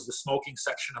day. That was the smoking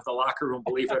section of the locker room,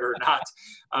 believe it or not.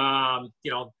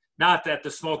 Not that the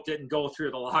smoke didn't go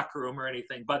through the locker room or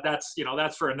anything, but that's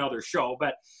for another show.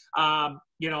 But, I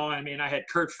had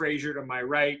Kurt Frazier to my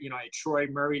right, I had Troy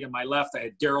Murray to my left. I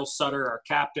had Daryl Sutter, our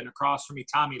captain, across from me,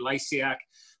 Tommy Lysiak,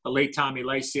 the late Tommy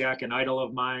Lysiak, an idol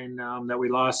of mine that we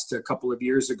lost a couple of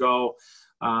years ago.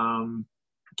 I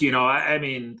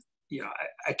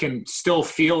can still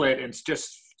feel it. And it's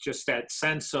just that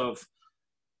sense of,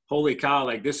 holy cow,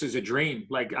 like this is a dream.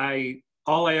 Like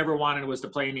all I ever wanted was to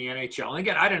play in the NHL. And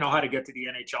again, I didn't know how to get to the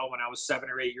NHL when I was 7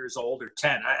 or 8 years old or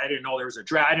 10. I didn't know there was a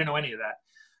draft. I didn't know any of that.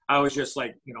 I was just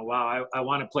like, wow, I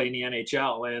want to play in the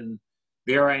NHL. And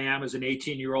there I am as an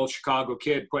 18-year-old Chicago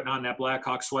kid putting on that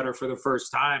Blackhawk sweater for the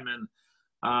first time. And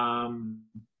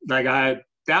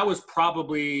that was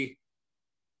probably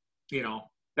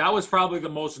the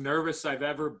most nervous I've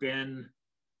ever been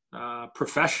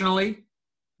professionally.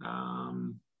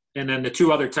 And then the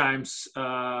 2 other times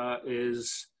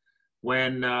is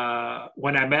when I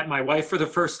met my wife for the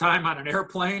first time on an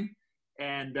airplane,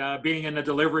 and being in the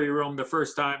delivery room the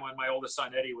first time when my oldest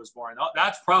son Eddie was born.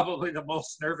 That's probably the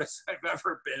most nervous I've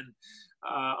ever been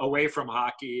away from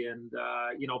hockey. And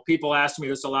people ask me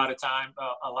this a lot of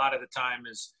the time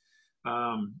is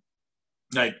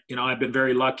I've been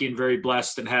very lucky and very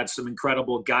blessed and had some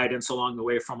incredible guidance along the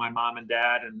way from my mom and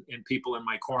dad and people in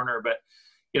my corner. But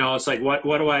it's like,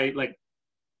 what do I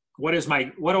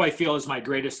feel is my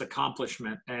greatest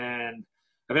accomplishment? And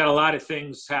I've had a lot of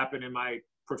things happen in my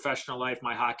professional life,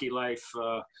 my hockey life,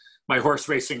 my horse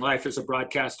racing life as a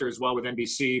broadcaster as well with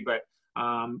NBC. But,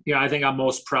 I think I'm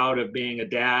most proud of being a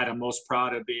dad. I'm most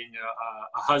proud of being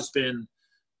a husband,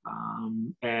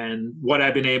 and what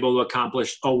I've been able to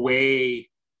accomplish away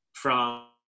from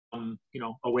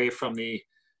the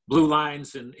blue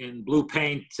lines and blue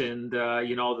paint and,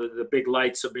 you know, the big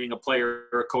lights of being a player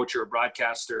or a coach or a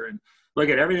broadcaster. And look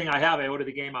at everything I have, I owe to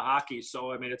the game of hockey.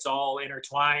 So, I mean, it's all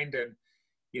intertwined. And,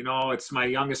 you know, it's my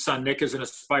youngest son, Nick, is an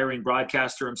aspiring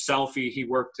broadcaster himself. He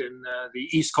worked in the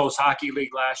East Coast Hockey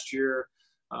League last year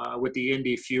with the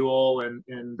Indy Fuel.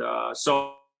 And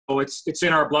so it's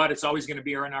in our blood. It's always going to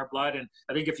be in our blood. And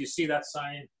I think if you see that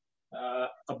sign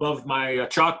above my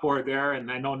chalkboard there,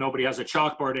 and I know nobody has a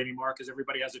chalkboard anymore because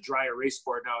everybody has a dry erase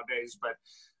board nowadays, but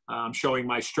showing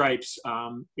my stripes,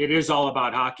 it is all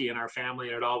about hockey in our family,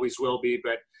 and it always will be.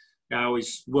 But I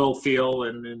always will feel,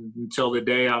 and until the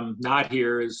day I'm not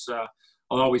here,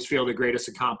 I'll always feel the greatest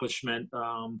accomplishment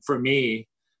for me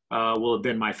will have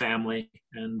been my family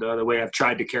and the way I've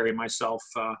tried to carry myself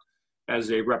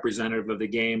as a representative of the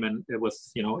game, and with,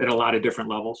 you know, at a lot of different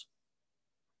levels.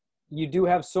 You do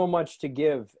have so much to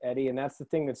give, Eddie, and that's the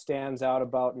thing that stands out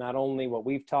about not only what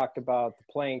we've talked about, the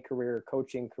playing career,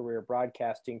 coaching career,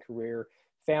 broadcasting career.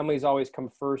 Families always come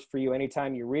first for you.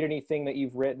 Anytime you read anything that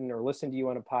you've written or listen to you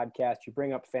on a podcast, you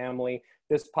bring up family.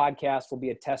 This podcast will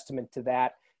be a testament to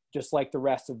that, just like the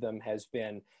rest of them has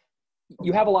been.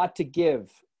 You have a lot to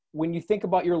give. When you think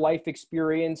about your life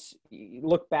experience, you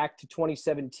look back to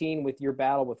 2017 with your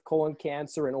battle with colon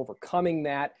cancer and overcoming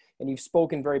that, and you've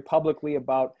spoken very publicly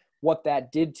about what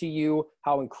that did to you,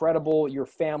 how incredible your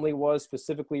family was,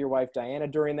 specifically your wife, Diana,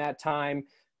 during that time.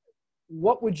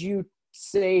 What would you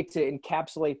say to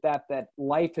encapsulate that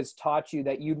life has taught you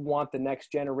that you'd want the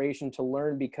next generation to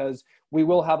learn? Because we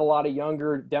will have a lot of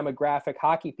younger demographic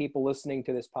hockey people listening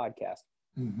to this podcast.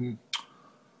 Mm-hmm.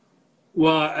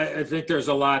 Well, I think there's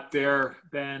a lot there,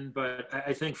 Ben, but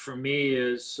I think for me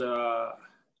is, you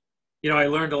know, I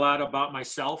learned a lot about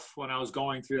myself when I was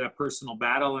going through that personal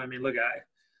battle. I mean, look,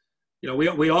 you know,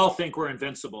 we all think we're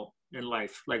invincible in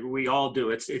life. Like we all do.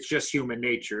 It's just human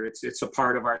nature. It's a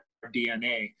part of our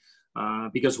DNA.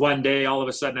 Because one day, all of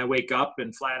a sudden I wake up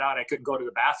and flat out, I couldn't go to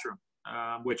the bathroom,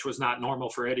 which was not normal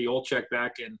for Eddie Olczyk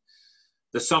back in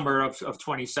the summer of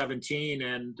 2017.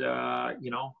 And, you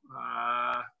know,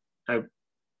 I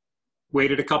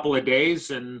waited a couple of days,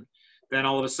 and then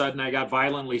all of a sudden I got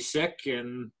violently sick,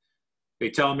 and they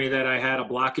tell me that I had a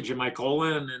blockage in my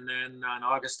colon. And then on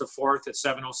August the 4th at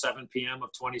 7:07 p.m.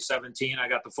 of 2017, I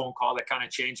got the phone call that kind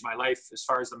of changed my life as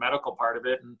far as the medical part of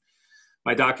it. And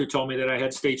my doctor told me that I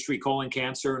had stage 3 colon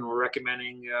cancer and were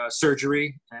recommending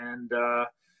surgery. And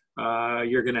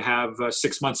you're going to have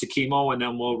 6 months of chemo, and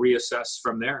then we'll reassess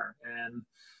from there. And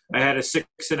I had a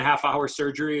 6.5-hour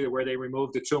surgery where they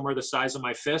removed the tumor the size of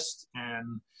my fist.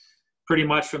 And pretty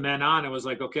much from then on, it was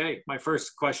like, okay, my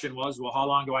first question was, well, how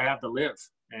long do I have to live?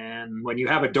 And when you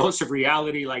have a dose of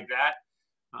reality like that,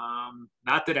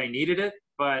 not that I needed it,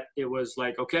 but it was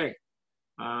like, okay,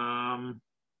 I'm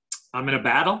in a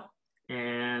battle,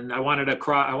 and I wanted to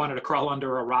crawl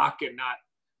under a rock and not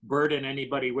burden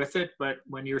anybody with it. But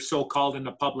when you're so called in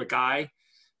the public eye,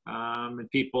 and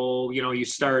people, you know, you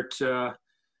start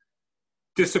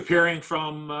disappearing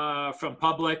from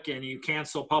public, and you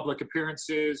cancel public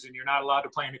appearances, and you're not allowed to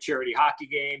play in a charity hockey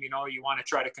game. You know, you want to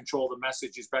try to control the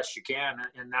message as best you can,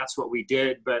 and that's what we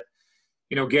did. But,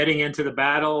 you know, getting into the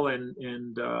battle and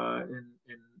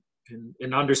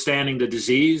understanding the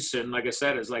disease, and like I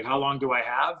said, it's like, how long do I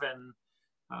have, and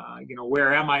you know,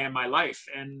 where am I in my life?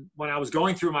 And when I was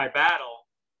going through my battle,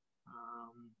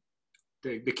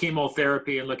 the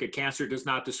chemotherapy, and look, at cancer does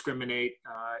not discriminate.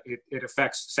 It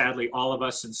affects, sadly, all of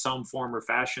us in some form or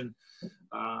fashion.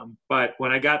 But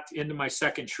when I got into my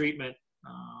second treatment,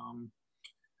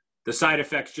 the side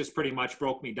effects just pretty much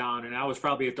broke me down. And I was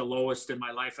probably at the lowest in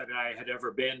my life that I had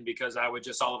ever been, because I would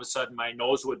just all of a sudden, my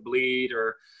nose would bleed,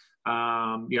 or,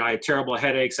 you know, I had terrible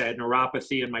headaches. I had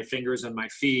neuropathy in my fingers and my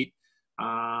feet.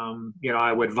 You know,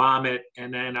 I would vomit,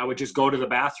 and then I would just go to the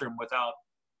bathroom without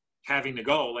having to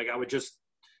go. Like I would just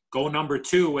go number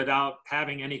 2 without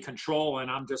having any control. And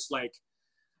I'm just like,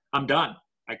 I'm done.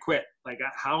 I quit. Like,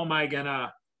 how am I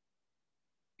gonna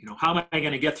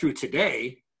get through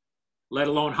today, let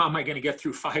alone how am I going to get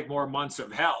through 5 more months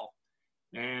of hell?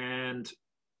 And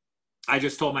I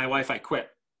just told my wife I quit.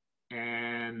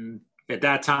 And at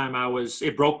that time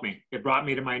it broke me. It brought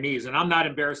me to my knees. And I'm not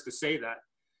embarrassed to say that,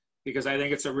 because I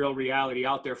think it's a real reality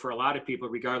out there for a lot of people,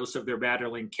 regardless if they're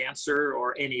battling cancer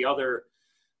or any other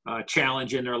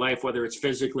challenge in their life, whether it's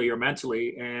physically or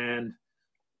mentally. And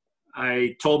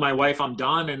I told my wife I'm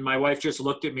done, and my wife just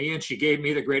looked at me, and she gave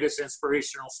me the greatest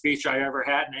inspirational speech I ever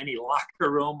had in any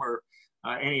locker room or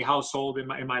any household in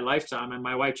my lifetime. And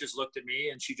my wife just looked at me,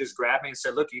 and she just grabbed me and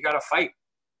said, look, you got to fight.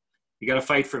 You got to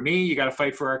fight for me. You got to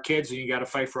fight for our kids, and you got to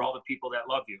fight for all the people that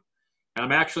love you. And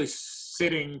I'm actually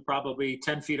sitting probably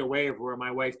 10 feet away of where my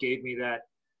wife gave me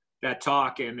that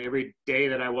talk. And every day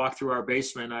that I walk through our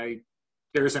basement,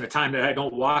 there isn't a time that I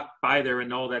don't walk by there and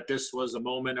know that this was a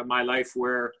moment of my life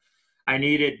where I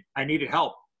needed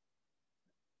help.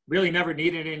 Really never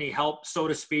needed any help, so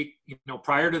to speak,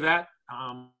 prior to that.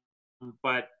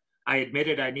 But I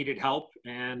admitted I needed help,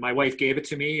 and my wife gave it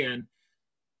to me. And,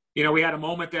 we had a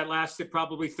moment that lasted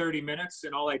probably 30 minutes,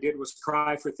 and all I did was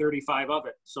cry for 35 of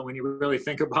it. So when you really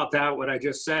think about that, what I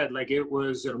just said, like, it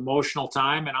was an emotional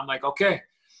time. And I'm like, okay,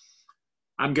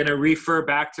 I'm going to refer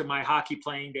back to my hockey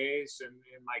playing days and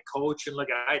my coach. And look,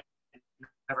 I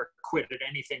never quit at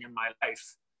anything in my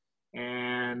life.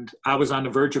 And I was on the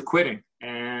verge of quitting.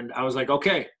 And I was like,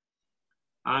 okay,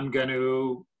 I'm going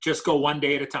to just go one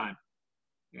day at a time.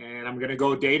 And I'm going to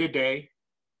go day to day.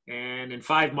 And in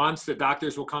 5 months, the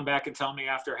doctors will come back and tell me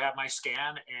after I have my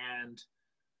scan. And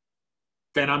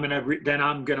then I'm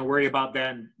going to worry about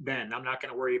then. I'm not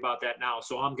going to worry about that now.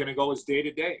 So I'm going to go as day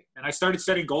to day. And I started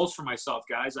setting goals for myself,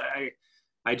 guys.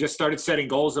 I just started setting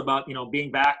goals about,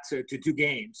 being back to do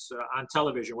games on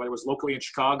television, whether it was locally in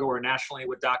Chicago or nationally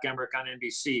with Doc Emmerich on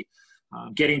NBC,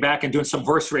 getting back and doing some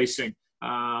horse racing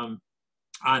on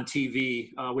TV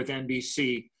with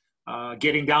NBC,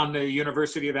 getting down to the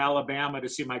University of Alabama to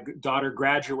see my daughter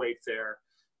graduate there,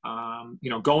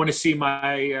 going to see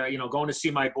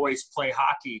my boys play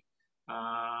hockey,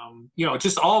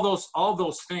 just all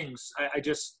those things. I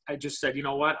just said, you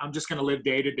know what, I'm just going to live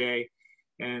day to day.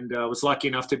 And was lucky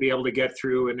enough to be able to get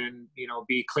through and then,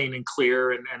 be clean and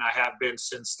clear. And I have been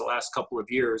since the last couple of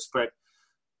years. But,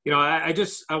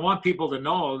 I want people to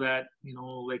know that,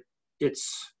 like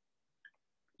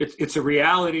it's a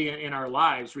reality in our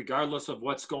lives, regardless of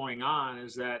what's going on,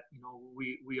 is that,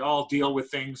 we all deal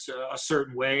with things a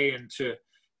certain way. And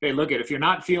hey, look, if you're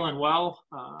not feeling well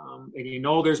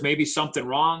and there's maybe something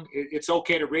wrong, it's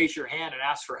okay to raise your hand and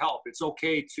ask for help. It's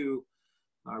okay to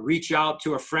reach out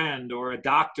to a friend or a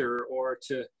doctor or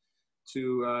to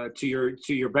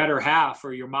your better half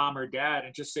or your mom or dad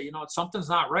and just say, something's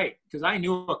not right. Because I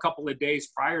knew a couple of days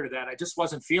prior to that, I just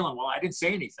wasn't feeling well. I didn't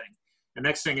say anything. The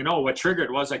next thing you know, what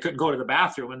triggered was I couldn't go to the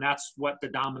bathroom. And that's what the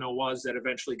domino was that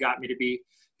eventually got me to be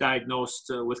diagnosed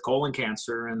with colon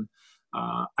cancer. And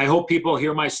I hope people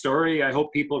hear my story. I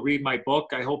hope people read my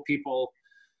book. I hope people,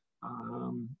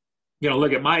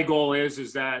 look at my goal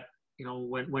is that,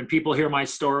 when people hear my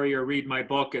story or read my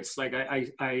book, it's like when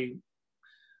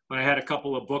I had a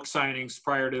couple of book signings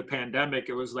prior to the pandemic,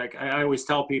 it was like, I always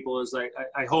tell people is like,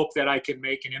 I hope that I can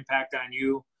make an impact on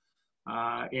you.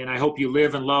 And I hope you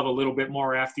live and love a little bit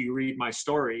more after you read my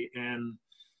story. And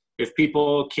if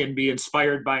people can be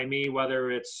inspired by me, whether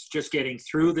it's just getting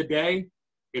through the day,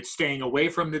 it's staying away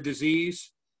from the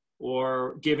disease,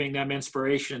 or giving them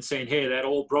inspiration and saying, hey, that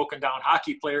old broken down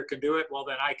hockey player can do it, well,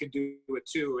 then I can do it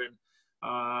too. And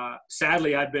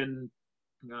sadly, I've been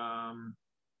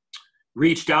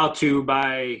reached out to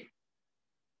by,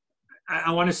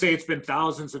 I want to say it's been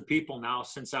thousands of people now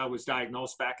since I was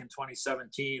diagnosed back in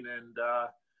 2017. And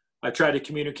I try to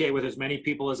communicate with as many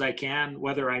people as I can,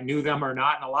 whether I knew them or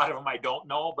not. And a lot of them I don't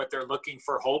know, but they're looking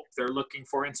for hope. They're looking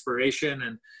for inspiration.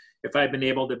 And if I've been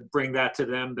able to bring that to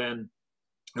them, then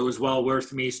it was well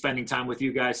worth me spending time with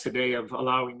you guys today, of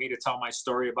allowing me to tell my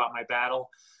story about my battle.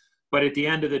 But at the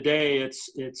end of the day, it's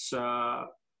I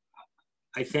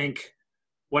think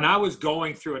when I was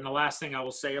going through it, and the last thing I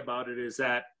will say about it is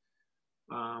that,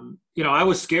 I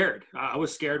was scared. I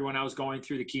was scared when I was going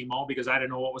through the chemo because I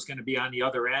didn't know what was going to be on the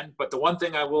other end. But the one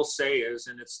thing I will say is,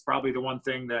 and it's probably the one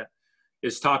thing that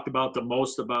is talked about the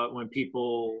most about when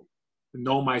people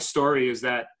know my story, is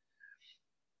that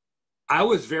I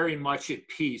was very much at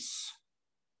peace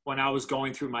when I was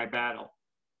going through my battle.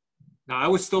 Now, I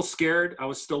was still scared. I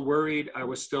was still worried. I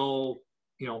was still,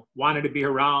 wanted to be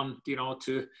around,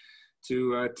 to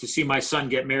see my son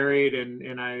get married.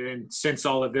 And since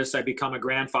all of this, I become a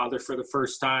grandfather for the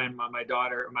first time. My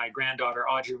granddaughter,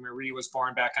 Audrey Marie, was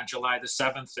born back on July the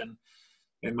 7th.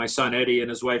 And my son, Eddie, and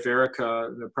his wife,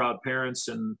 Erica, the proud parents.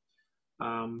 And,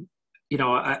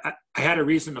 I had a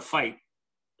reason to fight.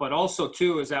 But also,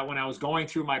 too, is that when I was going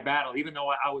through my battle, even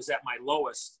though I was at my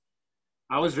lowest,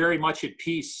 I was very much at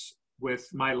peace with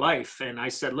my life. And I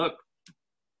said, look,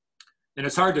 and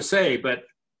it's hard to say, but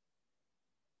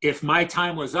if my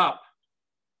time was up,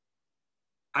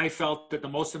 I felt that the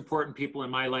most important people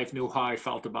in my life knew how I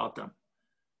felt about them.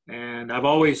 And I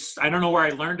don't know where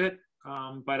I learned it,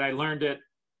 but I learned it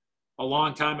a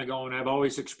long time ago. And I've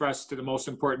always expressed to the most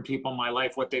important people in my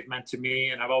life what they've meant to me.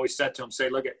 And I've always said to them, say,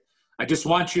 look, I just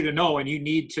want you to know, and you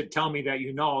need to tell me that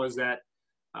is that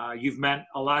You've meant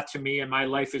a lot to me, and my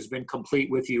life has been complete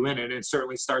with you in it. It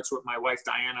certainly starts with my wife,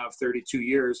 Diana, of 32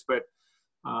 years, but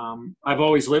I've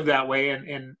always lived that way.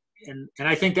 And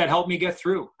I think that helped me get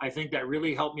through. I think that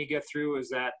really helped me get through, is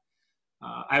that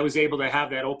I was able to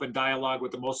have that open dialogue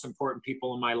with the most important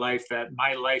people in my life, that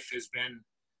my life has been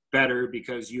better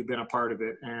because you've been a part of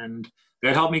it. And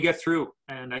that helped me get through.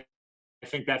 And I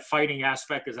think that fighting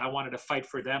aspect is, I wanted to fight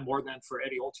for them more than for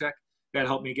Eddie Olczyk. That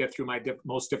helped me get through my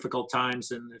most difficult times.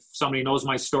 And if somebody knows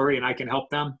my story and I can help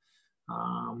them,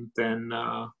 then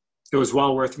it was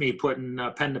well worth me putting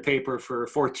pen to paper for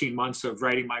 14 months of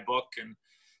writing my book and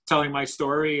telling my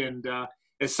story. And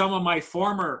as some of my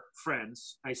former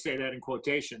friends, I say that in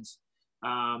quotations,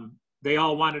 they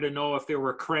all wanted to know if there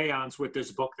were crayons with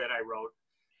this book that I wrote.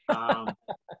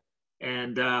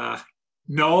 And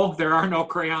no, there are no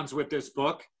crayons with this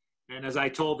book. And as I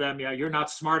told them, yeah, you're not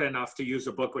smart enough to use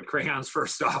a book with crayons,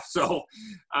 first off. So,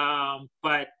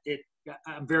 but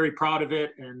I'm very proud of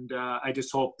it. And I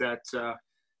just hope that,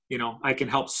 I can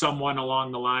help someone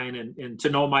along the line, and to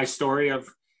know my story of,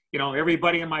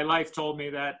 everybody in my life told me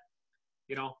that,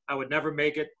 I would never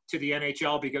make it to the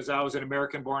NHL because I was an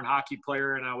American-born hockey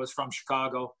player and I was from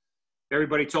Chicago.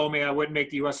 Everybody told me I wouldn't make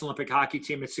the U.S. Olympic hockey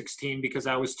team at 16 because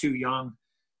I was too young.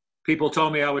 People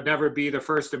told me I would never be the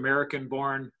first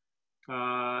American-born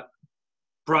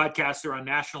broadcaster on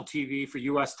national TV for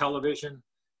U.S. television,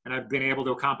 and I've been able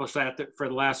to accomplish that for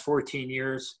the last 14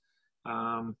 years.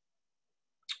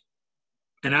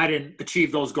 And I didn't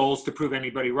achieve those goals to prove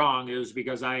anybody wrong. It was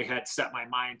because I had set my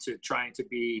mind to trying to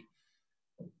be,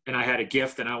 and I had a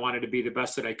gift and I wanted to be the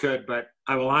best that I could. But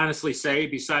I will honestly say,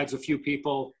 besides a few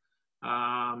people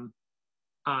on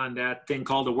that thing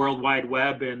called the World Wide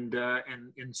Web and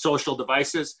in social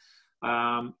devices,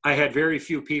 I had very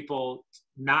few people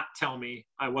not tell me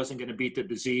I wasn't going to beat the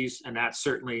disease. And that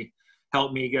certainly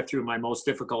helped me get through my most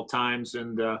difficult times.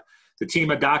 And the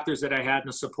team of doctors that I had and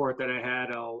the support that I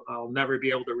had, I'll never be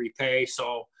able to repay.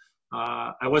 So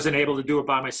I wasn't able to do it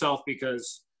by myself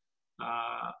because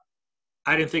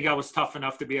I didn't think I was tough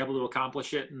enough to be able to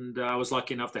accomplish it. And I was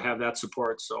lucky enough to have that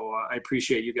support. So I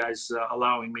appreciate you guys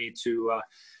allowing me to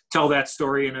tell that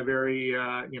story in a very,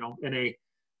 in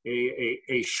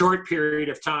a short period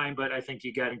of time. But I think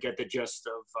you got to get the gist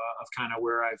of kind of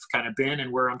where I've kind of been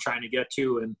and where I'm trying to get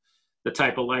to, and the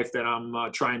type of life that I'm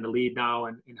trying to lead now,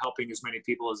 and helping as many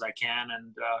people as I can.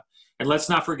 And let's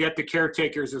not forget the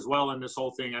caretakers as well in this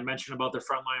whole thing. I mentioned about the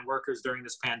frontline workers during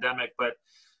this pandemic, but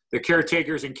the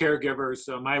caretakers and caregivers,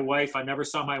 my wife, I never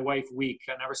saw my wife weak.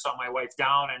 I never saw my wife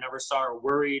down. I never saw her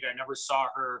worried. I never saw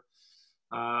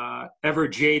her ever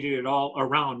jaded at all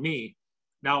around me.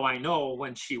 Now I know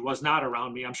when she was not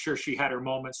around me, I'm sure she had her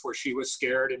moments where she was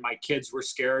scared and my kids were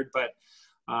scared, but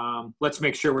let's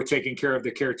make sure we're taking care of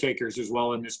the caretakers as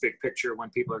well in this big picture when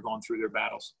people are going through their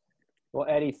battles. Well,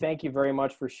 Eddie, thank you very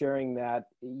much for sharing that.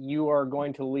 You are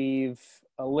going to leave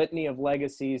a litany of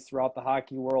legacies throughout the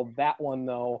hockey world. That one,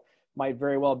 though, might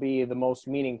very well be the most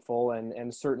meaningful,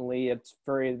 and certainly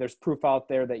there's proof out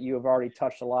there that you have already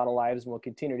touched a lot of lives and will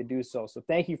continue to do so. So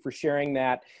thank you for sharing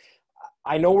that.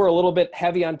 I know we're a little bit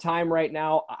heavy on time right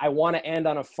now. I want to end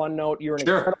on a fun note. You're an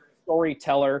incredible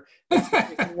storyteller.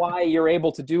 That's why you're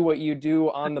able to do what you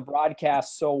do on the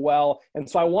broadcast so well. And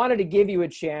so I wanted to give you a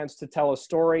chance to tell a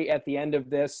story at the end of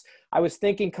this. I was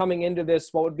thinking coming into this,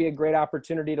 what would be a great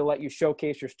opportunity to let you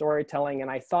showcase your storytelling. And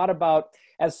I thought about,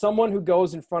 as someone who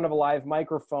goes in front of a live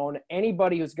microphone,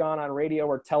 anybody who's gone on radio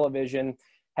or television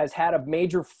has had a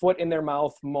major foot in their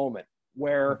mouth moment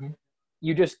where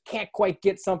you just can't quite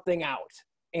get something out.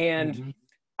 And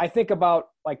I think about,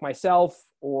 like myself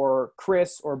or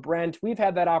Chris or Brent, we've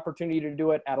had that opportunity to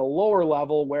do it at a lower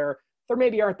level where there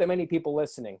maybe aren't that many people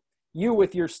listening. You,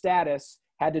 with your status,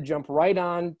 had to jump right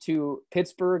on to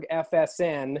Pittsburgh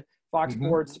FSN, Fox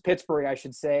Sports Pittsburgh, I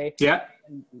should say. Yeah.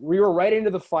 We were right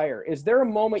into the fire. Is there a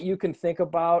moment you can think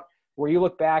about where you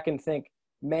look back and think,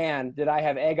 man, did I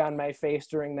have egg on my face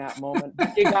during that moment?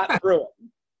 You got through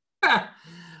it.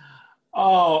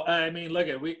 Oh, I mean, look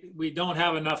at, we don't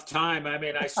have enough time. I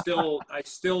mean, I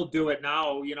still do it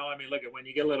now. You know, I mean, look at, when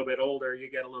you get a little bit older,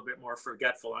 you get a little bit more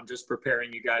forgetful. I'm just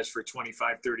preparing you guys for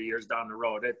 25, 30 years down the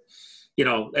road. It, you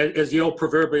know, as the old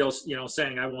proverbial, you know,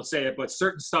 saying, I won't say it, but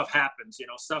certain stuff happens, you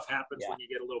know, stuff happens when you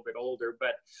get a little bit older.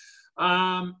 But,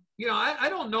 you know, I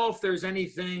don't know if there's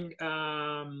anything,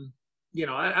 you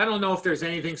know, I don't know if there's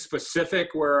anything specific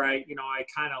where I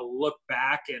kind of look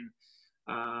back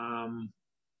and,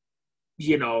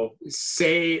 you know,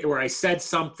 say, or I said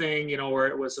something, you know, where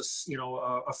it was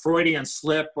a Freudian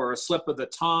slip or a slip of the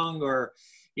tongue, or,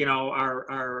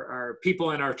 our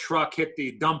people in our truck hit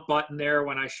the dump button there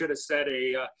when I should have said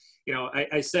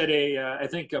I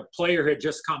think a player had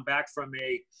just come back from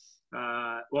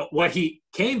what he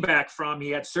came back from.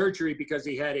 He had surgery because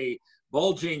he had a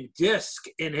bulging disc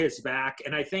in his back.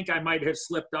 And I think I might have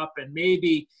slipped up and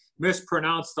maybe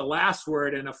mispronounced the last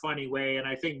word in a funny way. And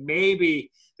I think maybe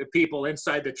the people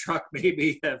inside the truck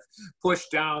maybe have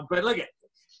pushed down. But look,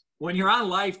 when you're on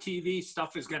live TV,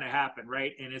 stuff is going to happen,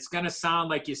 right? And it's going to sound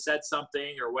like you said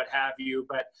something or what have you.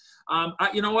 But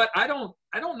you know what? I don't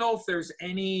know if there's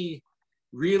any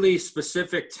really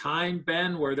specific time,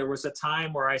 Ben, where there was a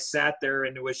time where I sat there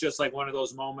and it was just like one of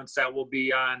those moments that will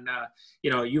be on,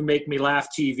 You Make Me Laugh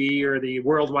TV or the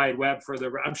World Wide Web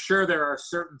I'm sure there are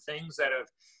certain things that have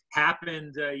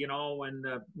happened, when,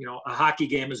 a hockey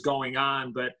game is going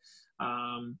on. But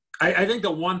I think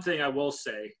the one thing I will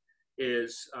say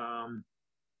is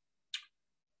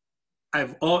I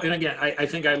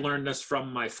think I learned this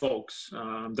from my folks,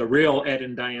 the real Ed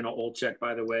and Diana Olczyk,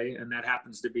 by the way, and that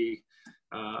happens to be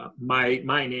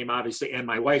my name, obviously, and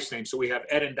my wife's name. So we have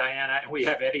Ed and Diana, and we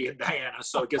have Eddie and Diana.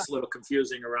 So it gets a little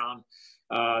confusing around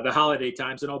the holiday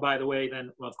times. And oh, by the way, then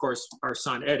of course our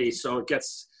son Eddie. So it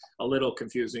gets a little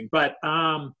confusing. But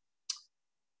I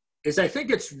think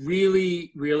it's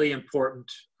really, really important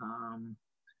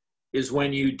is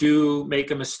when you do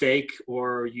make a mistake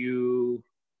or you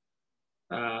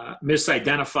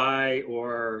misidentify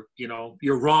or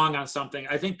you're wrong on something.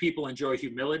 I think people enjoy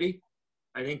humility.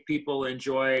 I think people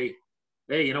enjoy,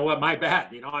 hey, you know what, my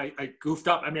bad. I goofed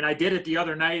up. I mean, I did it the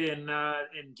other night in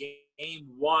game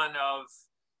 1 of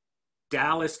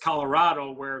Dallas,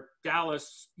 Colorado, where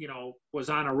Dallas, was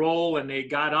on a roll and they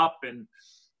got up and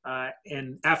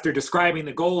after describing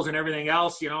the goals and everything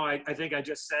else, I think I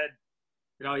just said,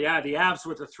 yeah, the Avs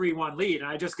with a 3-1 lead. And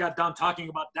I just got done talking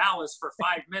about Dallas for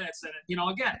 5 minutes. And,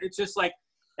 again, it's just like,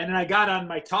 and then I got on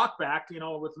my talk back,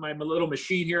 with my little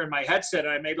machine here in my headset,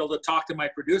 and I'm able to talk to my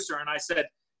producer. And I said,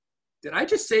 did I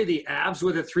just say the Avs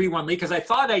with a 3-1 lead? Because I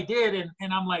thought I did.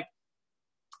 And I'm like,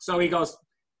 so he goes,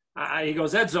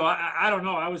 Edzo, I don't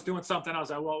know. I was doing something. I was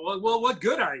like, well, what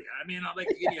good are you? I mean, I'm like,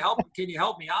 can you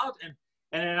help me out?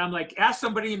 And then I'm like, ask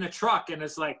somebody in the truck. And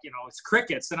it's like, it's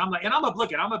crickets. And I'm like, I'm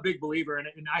a big believer. And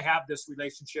I have this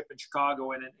relationship in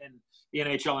Chicago and in the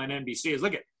NHL and NBC is,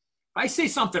 look, if I say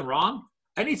something wrong,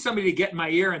 I need somebody to get in my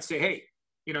ear and say, hey,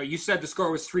 you said the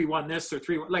score was 3-1 this or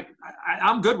 3-1. Like,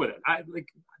 I'm good with it.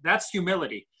 That's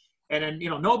humility. And then,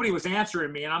 nobody was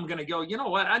answering me. And I'm going to go, you know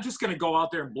what? I'm just going to go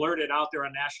out there and blurt it out there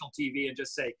on national TV and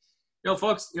just say,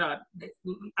 folks,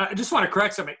 I just want to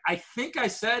correct something. I think I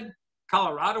said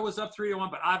Colorado was up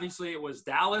 3-1, but obviously it was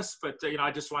Dallas. But, I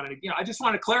just wanted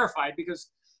to clarify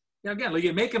because, again, like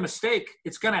you make a mistake,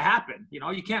 it's going to happen.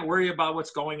 You can't worry about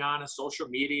what's going on social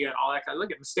media and all that kind of.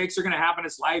 Look, mistakes are going to happen.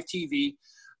 It's live TV.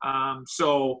 But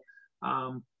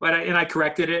I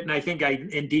corrected it, and I think I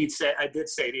did say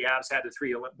the Avs had a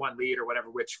 3-1 lead or whatever,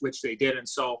 which they did. And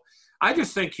so I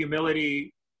just think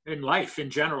humility in life in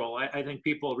general. I think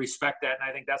people respect that, and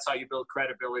I think that's how you build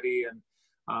credibility. And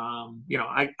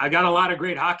I got a lot of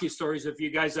great hockey stories. If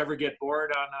you guys ever get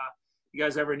bored on you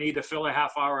guys ever need to fill a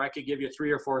half hour, I could give you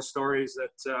 3 or 4 stories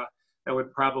that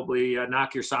would probably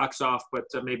knock your socks off, but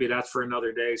maybe that's for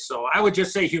another day. So I would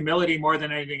just say humility more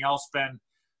than anything else, Ben,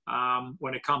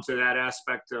 when it comes to that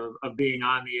aspect of being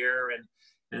on the air.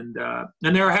 And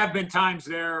there have been times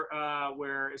there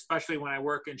where, especially when I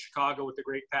work in Chicago with the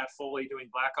great Pat Foley doing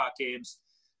Blackhawk games,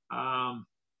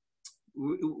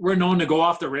 we're known to go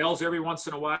off the rails every once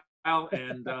in a while.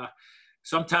 And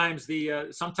sometimes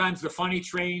the funny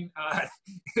train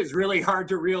is really hard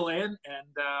to reel in, and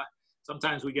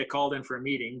sometimes we get called in for a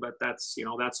meeting, but that's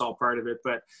all part of it.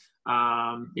 But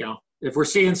if we're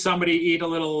seeing somebody eat a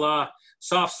little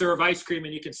soft serve ice cream,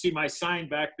 and you can see my sign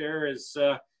back there is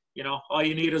all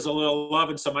you need is a little love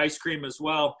and some ice cream as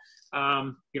well.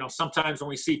 Sometimes when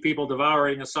we see people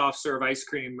devouring a soft serve ice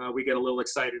cream, we get a little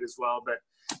excited as well. But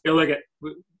look at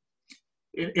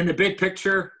in the big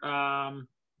picture,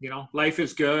 life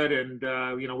is good, and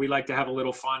we like to have a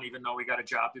little fun, even though we got a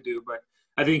job to do. But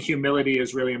I think humility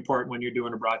is really important when you're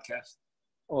doing a broadcast.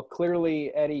 Well,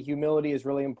 clearly, Eddie, humility is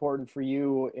really important for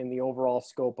you in the overall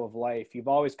scope of life. You've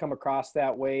always come across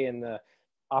that way in the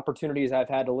opportunities I've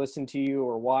had to listen to you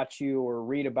or watch you or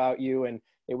read about you. And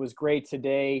it was great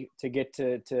today to get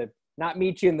to not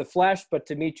meet you in the flesh, but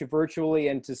to meet you virtually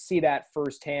and to see that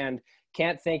firsthand.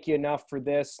 can't thank you enough for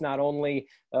this. Not only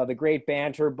the great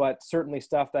banter, but certainly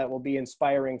stuff that will be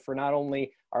inspiring for not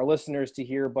only our listeners to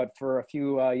hear, but for a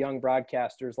few young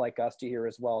broadcasters like us to hear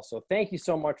as well. So thank you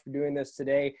so much for doing this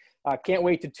today. Can't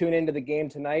wait to tune into the game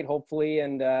tonight, hopefully,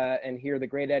 and hear the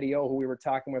great Eddie O, who we were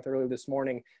talking with earlier this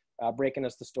morning, breaking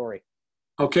us the story.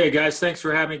 Okay, guys, thanks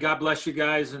for having me. God bless you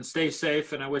guys, and stay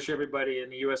safe. And I wish everybody in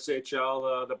the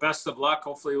USHL the best of luck.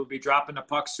 Hopefully we'll be dropping the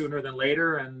puck sooner than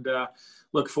later, and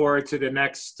look forward to the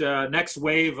next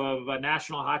wave of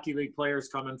National Hockey League players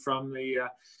coming from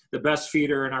the best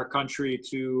feeder in our country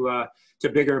to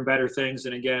bigger and better things.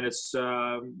 And again, it's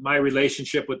my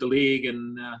relationship with the league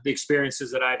and the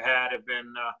experiences that I've had have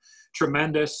been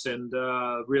tremendous, and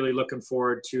really looking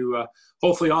forward to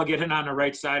hopefully I'll get in on the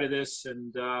right side of this,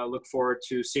 and look forward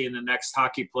to seeing the next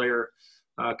hockey player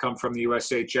come from the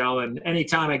USHL. And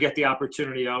anytime I get the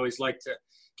opportunity, I always like to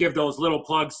give those little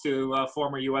plugs to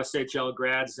former USHL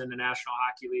grads in the National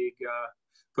Hockey League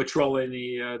patrolling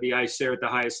the ice there at the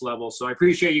highest level. So I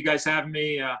appreciate you guys having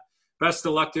me. Best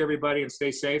of luck to everybody, and stay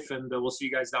safe, and we'll see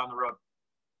you guys down the road.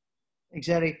 Thanks,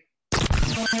 Eddie.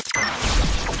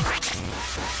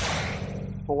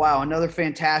 Well, wow, another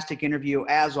fantastic interview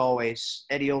as always.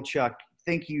 Eddie Olczyk,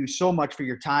 thank you so much for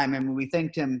your time. I mean, we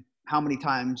thanked him how many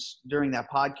times during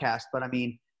that podcast, but I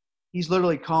mean, he's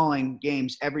literally calling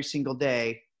games every single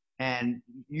day, and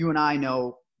you and I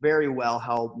know very well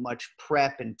how much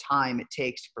prep and time it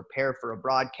takes to prepare for a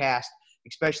broadcast,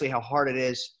 especially how hard it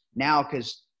is now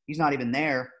because he's not even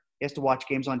there. He has to watch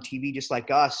games on TV just like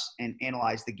us and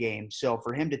analyze the game. So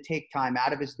for him to take time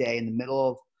out of his day in the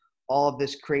middle of all of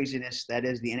this craziness that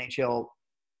is the NHL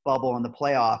bubble and the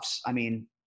playoffs, I mean,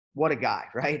 what a guy,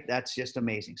 right? That's just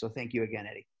amazing. So thank you again,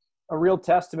 Eddie. A real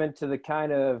testament to the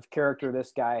kind of character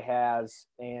this guy has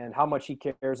and how much he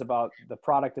cares about the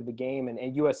product of the game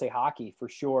and USA Hockey for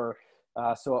sure.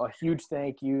 So a huge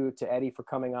thank you to Eddie for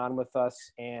coming on with us.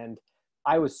 And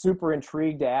I was super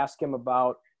intrigued to ask him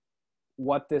about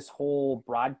what this whole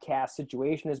broadcast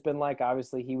situation has been like.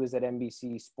 Obviously, he was at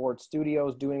NBC Sports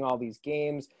Studios doing all these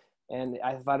games, and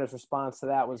I thought his response to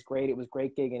that was great. It was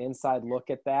great getting an inside look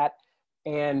at that.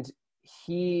 And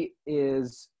he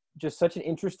is just such an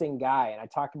interesting guy. And I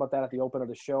talked about that at the open of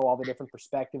the show, all the different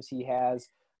perspectives he has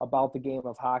about the game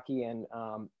of hockey, and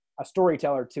a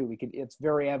storyteller too. It's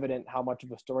very evident how much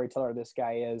of a storyteller this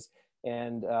guy is,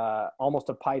 and almost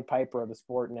a Pied Piper of the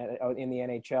sport in the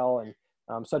NHL, and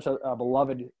such a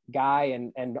beloved guy.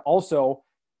 And also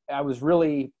I was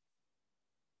really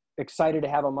excited to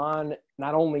have him on,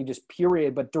 not only just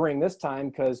period, but during this time,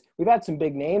 because we've had some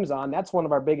big names on. That's one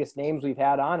of our biggest names we've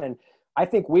had on. And I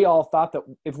think we all thought that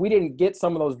if we didn't get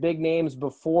some of those big names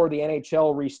before the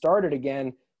NHL restarted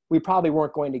again, we probably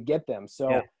weren't going to get them. So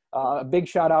yeah. A big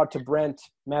shout out to Brent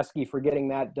Meskey for getting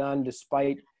that done,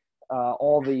 despite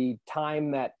all the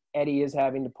time that Eddie is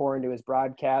having to pour into his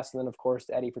broadcast. And then, of course,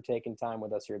 to Eddie for taking time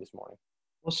with us here this morning.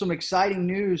 Well, some exciting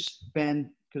news,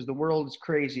 Ben, because the world is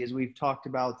crazy, as we've talked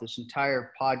about this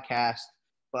entire podcast.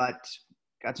 But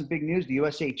got some big news. The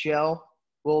USHL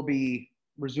will be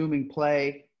resuming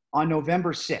play on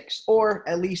November 6th, or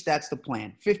at least that's the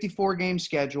plan. 54-game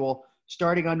schedule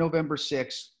starting on November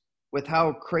 6th. With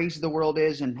how crazy the world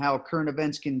is and how current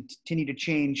events continue to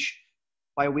change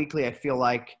bi-weekly, I feel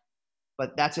like.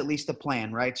 But that's at least the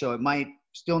plan, right? So it might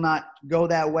still not go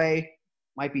that way,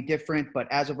 might be different, but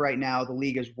as of right now, the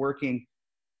league is working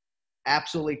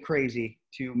absolutely crazy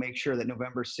to make sure that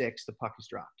November 6th, the puck is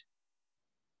dropped.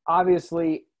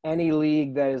 Obviously, any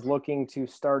league that is looking to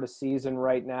start a season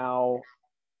right now,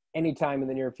 anytime in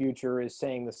the near future, is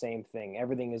saying the same thing.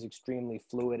 Everything is extremely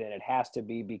fluid, and it has to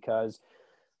be, because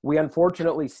we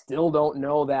unfortunately still don't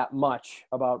know that much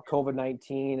about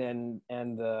COVID-19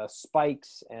 and the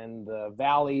spikes and the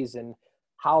valleys and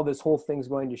how this whole thing's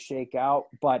going to shake out.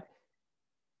 But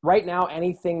right now,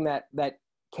 anything that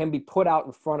can be put out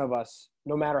in front of us,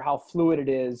 no matter how fluid it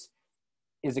is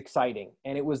exciting.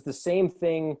 And it was the same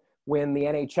thing when the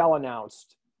NHL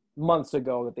announced months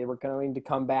ago that they were going to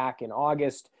come back in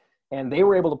August, and they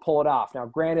were able to pull it off. Now,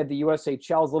 granted, the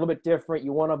USHL is a little bit different.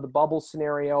 You won't have the bubble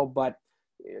scenario, but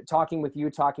talking with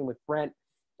Brent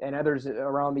and others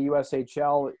around the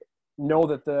USHL know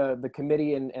that the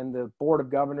committee and the board of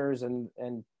governors and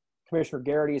Commissioner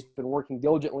Garrity has been working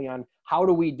diligently on how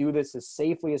do we do this as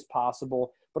safely as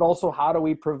possible, but also how do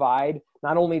we provide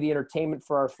not only the entertainment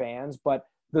for our fans, but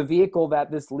the vehicle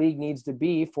that this league needs to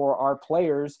be for our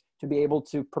players to be able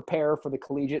to prepare for the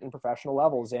collegiate and professional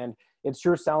levels. And it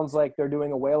sure sounds like they're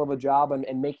doing a whale of a job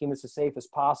and making this as safe as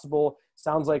possible.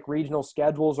 Sounds like regional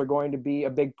schedules are going to be a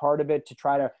big part of it to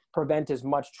try to prevent as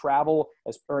much travel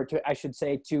to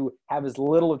have as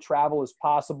little of travel as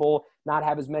possible, not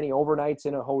have as many overnights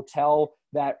in a hotel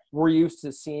that we're used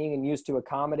to seeing and used to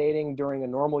accommodating during a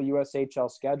normal USHL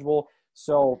schedule.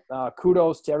 So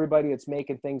kudos to everybody that's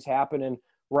making things happen. And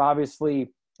we're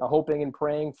obviously hoping and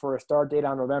praying for a start date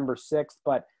on November 6th.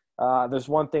 But there's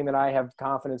one thing that I have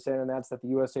confidence in, and that's that the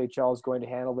USHL is going to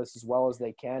handle this as well as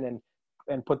they can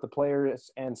and put the players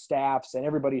and staffs and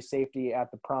everybody's safety at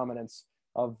the prominence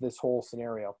of this whole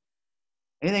scenario.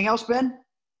 Anything else, Ben?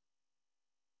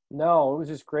 No, it was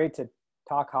just great to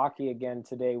talk hockey again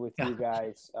today with you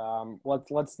guys.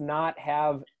 Let's not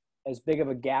have as big of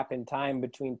a gap in time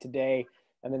between today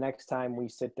and the next time we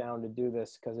sit down to do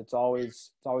this, because it's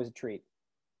always a treat.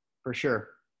 For sure.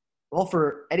 Well,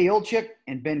 for Eddie Olczyk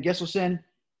and Ben Gisselson,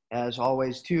 as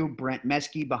always, too, Brent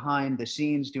Meskey behind the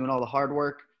scenes doing all the hard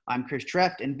work. I'm Chris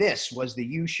Treft, and this was the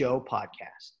U Show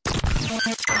podcast.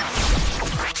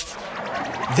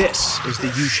 This is the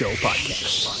U Show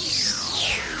podcast.